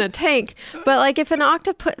Einstein in a tank. But like if an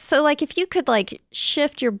octopus, so like if you could like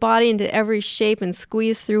shift your body into every shape and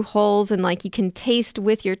squeeze through holes and like you can taste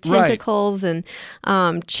with your tentacles and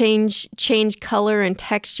change color and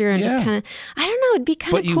texture and just kind of, I don't know, it'd be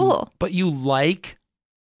kind of cool.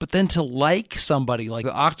 But then to like somebody, like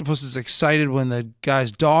the octopus is excited when the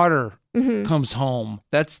guy's daughter comes home.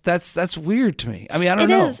 That's weird to me. I mean, I don't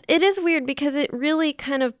know. It is weird because it really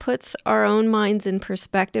kind of puts our own minds in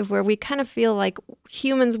perspective where we kind of feel like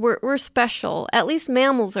humans, we're special. At least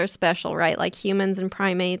mammals are special, right? Like humans and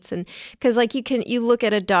primates. And because like you look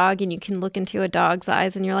at a dog and you can look into a dog's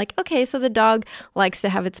eyes and you're like, okay, so the dog likes to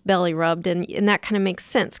have its belly rubbed. And that kind of makes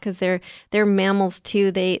sense because they're mammals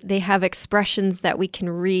too. They have expressions that we can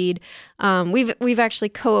read. We've actually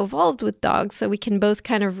co-evolved with dogs, so we can both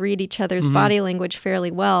kind of read each other's body language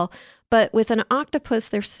fairly well. But with an octopus,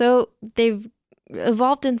 they've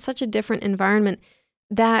evolved in such a different environment.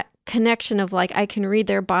 That connection of like, I can read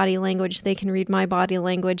their body language, they can read my body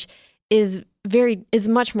language is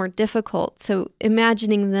much more difficult. So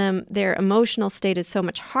imagining their emotional state is so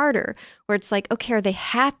much harder, where it's like, okay, are they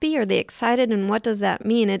happy? Are they excited? And what does that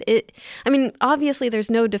mean? I mean, obviously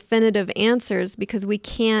there's no definitive answers because we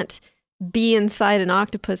can't be inside an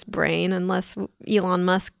octopus brain unless Elon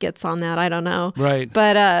Musk gets on that. I don't know. Right.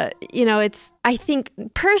 But, I think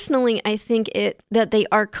that they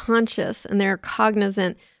are conscious and they're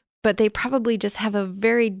cognizant, but they probably just have a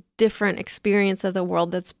very different experience of the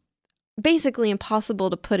world that's basically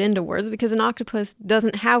impossible to put into words because an octopus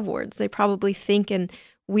doesn't have words. They probably think in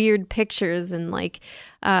weird pictures and like,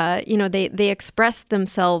 they express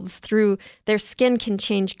themselves through their skin can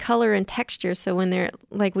change color and texture. So when they're,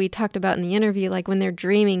 like we talked about in the interview, like when they're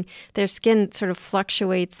dreaming, their skin sort of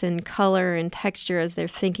fluctuates in color and texture as they're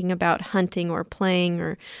thinking about hunting or playing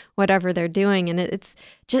or whatever they're doing. And it's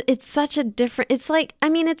such a different, it's like, I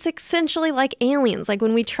mean, it's essentially like aliens. Like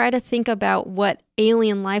when we try to think about what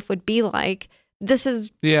alien life would be like, this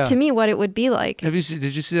is, to me, what it would be like. Did you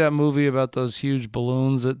see that movie about those huge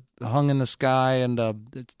balloons that hung in the sky and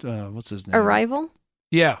what's his name? Arrival?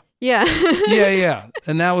 Yeah. Yeah. yeah.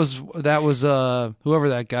 And that was whoever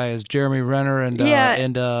that guy is, Jeremy Renner and I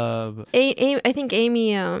think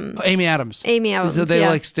Amy Adams. Amy Adams. So they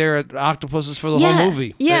like stare at octopuses for the whole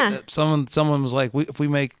movie. Yeah. Someone was like, if we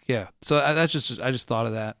make So I just thought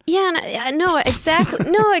of that. Yeah. No,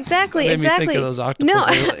 exactly. No, exactly. It made me think of those octopus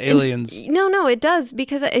aliens. No, it does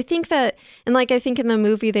because I think that, and like I think in the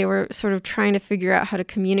movie they were sort of trying to figure out how to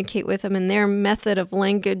communicate with them, and their method of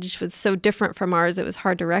language was so different from ours it was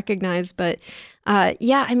hard to recognize. But I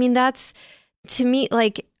mean, that's, to me,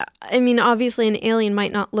 like, I mean, obviously an alien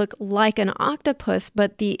might not look like an octopus,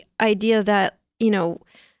 but the idea that,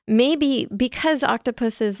 maybe because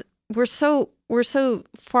octopuses, we're so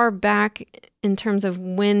far back in terms of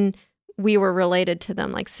when we were related to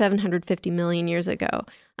them, like 750 million years ago,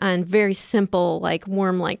 and very simple, like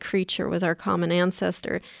worm-like creature was our common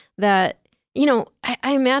ancestor, that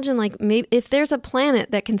I imagine like maybe if there's a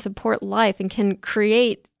planet that can support life and can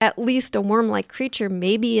create at least a worm-like creature,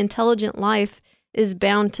 maybe intelligent life is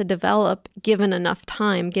bound to develop given enough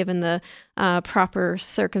time, given the proper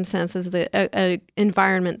circumstances, the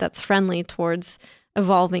environment that's friendly towards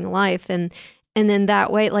evolving life. And then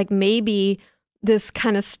that way, like maybe this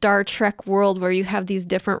kind of Star Trek world where you have these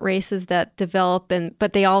different races that develop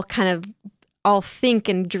but they all kind of all think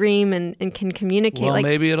and dream and can communicate. Well,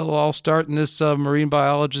 maybe it'll all start in this marine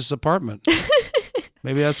biologist's apartment.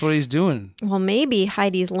 Maybe that's what he's doing. Well, maybe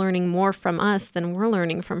Heidi's learning more from us than we're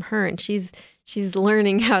learning from her, and she's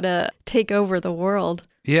learning how to take over the world.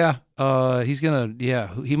 Yeah,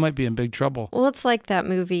 he might be in big trouble. Well, it's like that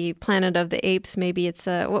movie Planet of the Apes. Maybe it's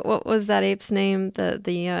what was that ape's name?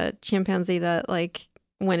 The chimpanzee that like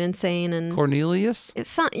went insane and Cornelius?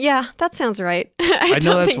 That sounds right. I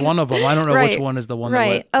know that's one of them. I don't know which one is the one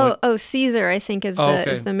right. that went. Caesar, I think is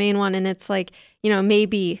the main one, and it's like,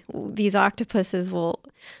 maybe these octopuses will,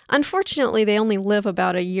 unfortunately they only live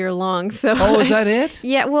about a year long. So is that it?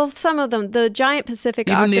 Yeah, well, some of them, the giant Pacific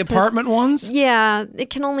octopus. Even the apartment ones? Yeah,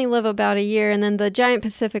 it can only live about a year, and then the giant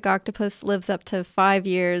Pacific octopus lives up to 5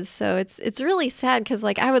 years. So it's really sad because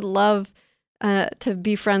like I would love to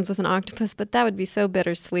be friends with an octopus, but that would be so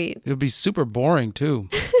bittersweet. It would be super boring too.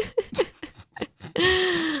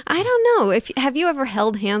 I don't know. Have you ever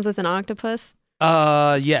held hands with an octopus?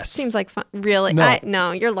 Yes. Seems like fun. Really? No.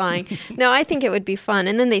 No, you're lying. No, I think it would be fun.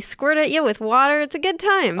 And then they squirt at you with water. It's a good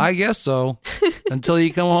time. I guess so. Until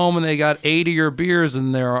you come home and they got 8 of your beers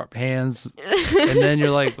in their hands, and then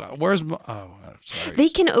you're like, "Where's my?" Oh, sorry. They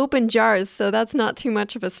can open jars, so that's not too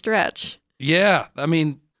much of a stretch. Yeah, I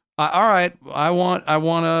mean. All right, I want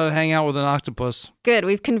to hang out with an octopus. Good,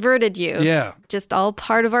 we've converted you. Yeah. Just all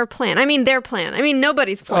part of our plan. I mean, their plan. I mean,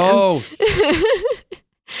 nobody's plan. Oh.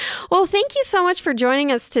 Well, thank you so much for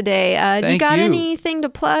joining us today. You got anything to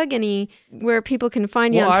plug? Where people can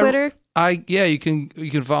find you on Twitter? You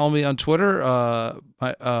can follow me on Twitter.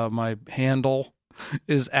 My handle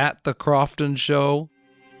is @The Crofton Show.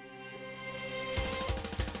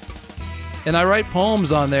 And I write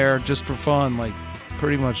poems on there just for fun, like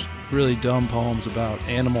pretty much really dumb poems about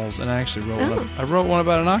animals. And I actually wrote one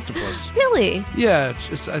about an octopus. Really? Yeah,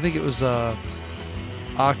 I think it was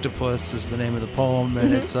Octopus is the name of the poem,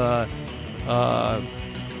 and it's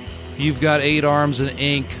you've got 8 arms and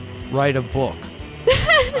ink, write a book.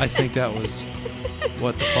 I think that was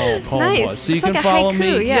what the poem nice. was. So you it's can like follow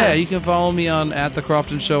haiku, me. Yeah, you can follow me on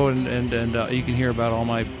 @theCrofton_Show, and you can hear about all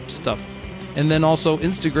my stuff. And then also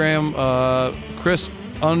Instagram,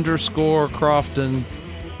 Chris_Crofton,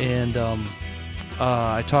 and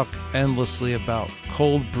I talk endlessly about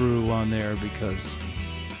cold brew on there because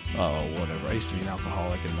whatever. I used to be an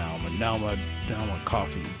alcoholic, and now I'm a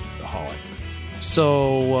coffee-aholic.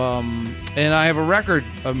 So and I have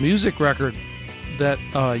a music record that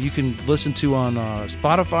you can listen to on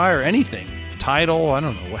Spotify or anything, Tidal, I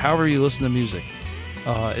don't know, however you listen to music.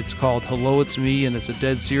 It's called Hello, It's Me, and it's a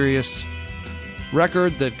dead serious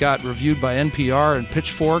record that got reviewed by NPR and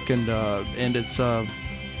Pitchfork, and it's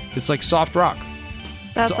like soft rock.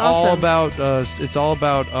 That's it's awesome. All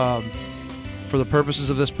about for the purposes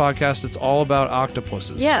of this podcast, it's all about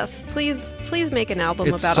octopuses. Yes, please make an album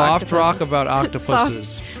it's about soft octopuses. rock about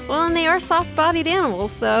octopuses. Well, and they are soft-bodied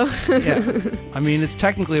animals, so. Yeah. I mean, it's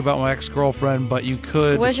technically about my ex-girlfriend, but you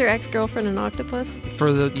could... Was your ex-girlfriend an octopus?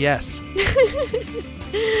 Yes.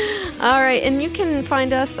 All right, and you can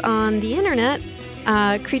find us on the internet,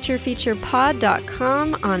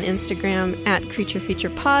 creaturefeaturepod.com, on Instagram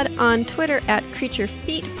 @creaturefeaturepod, on Twitter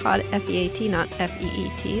 @creaturefeetpod, F-E-A-T, not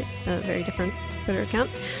F-E-E-T. It's a very different Twitter account.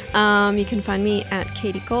 You can find me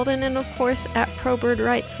 @Katie Golden, and of course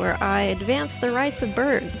 @ProBirdRights, where I advance the rights of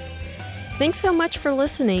birds. Thanks so much for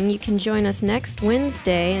listening. You can join us next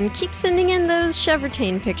Wednesday, and keep sending in those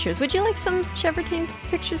Chevertain pictures. Would you like some Chevertain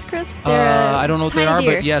pictures, Chris? I don't know what they are,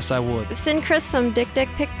 deer. but yes, I would. Send Chris some dick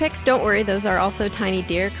pics. Don't worry, those are also tiny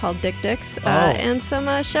deer called dicks. And some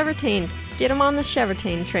Chevertain. Get them on the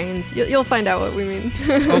Chevertain trains. You'll find out what we mean.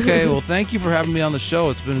 Okay, well, thank you for having me on the show.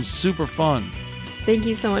 It's been super fun. Thank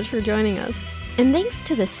you so much for joining us. And thanks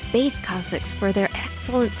to the Space Cossacks for their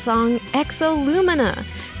excellent song, Exolumina.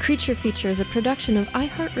 Creature Feature is a production of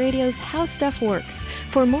iHeartRadio's How Stuff Works.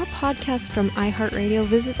 For more podcasts from iHeartRadio,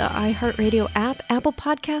 visit the iHeartRadio app, Apple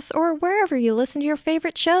Podcasts, or wherever you listen to your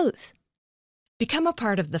favorite shows. Become a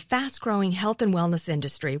part of the fast-growing health and wellness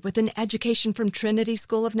industry with an education from Trinity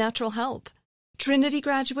School of Natural Health. Trinity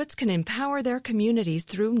graduates can empower their communities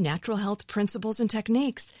through natural health principles and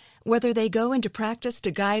techniques, whether they go into practice to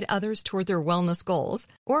guide others toward their wellness goals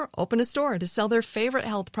or open a store to sell their favorite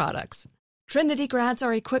health products. Trinity grads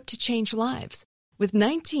are equipped to change lives with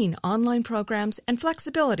 19 online programs and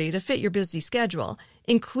flexibility to fit your busy schedule,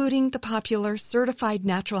 including the popular Certified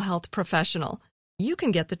Natural Health Professional. You can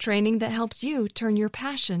get the training that helps you turn your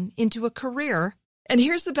passion into a career. And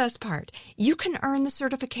here's the best part. You can earn the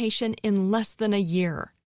certification in less than a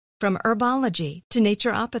year. From herbology to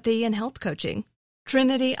naturopathy and health coaching,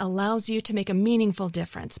 Trinity allows you to make a meaningful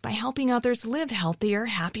difference by helping others live healthier,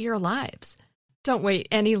 happier lives. Don't wait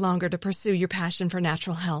any longer to pursue your passion for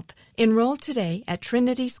natural health. Enroll today at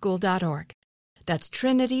trinityschool.org. That's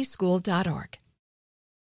trinityschool.org.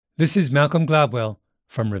 This is Malcolm Gladwell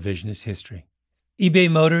from Revisionist History. eBay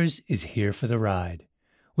Motors is here for the ride.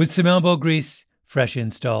 With some elbow grease, fresh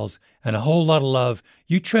installs, and a whole lot of love,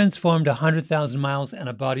 you transformed 100,000 miles and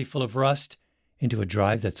a body full of rust into a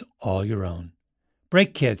drive that's all your own.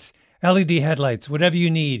 Brake kits, LED headlights, whatever you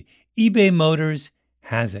need, eBay Motors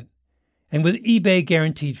has it. And with eBay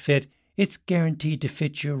Guaranteed Fit, it's guaranteed to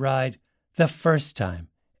fit your ride the first time,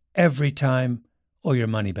 every time, or your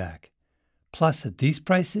money back. Plus, at these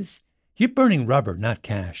prices, you're burning rubber, not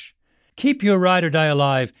cash. Keep your ride or die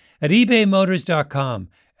alive at ebaymotors.com.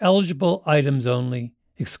 Eligible items only.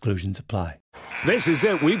 Exclusions apply. This is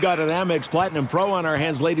it. We've got an Amex Platinum Pro on our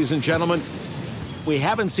hands, ladies and gentlemen. We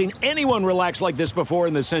haven't seen anyone relax like this before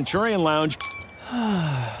in the Centurion Lounge.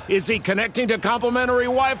 Is he connecting to complimentary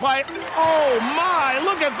Wi-Fi? Oh, my!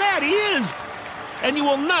 Look at that! He is! And you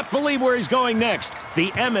will not believe where he's going next.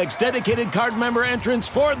 The Amex dedicated card member entrance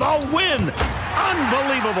for the win!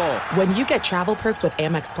 Unbelievable! When you get travel perks with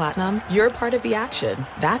Amex Platinum, you're part of the action.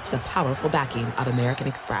 That's the powerful backing of American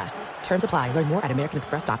Express. Terms apply. Learn more at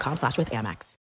americanexpress.com/withAmex.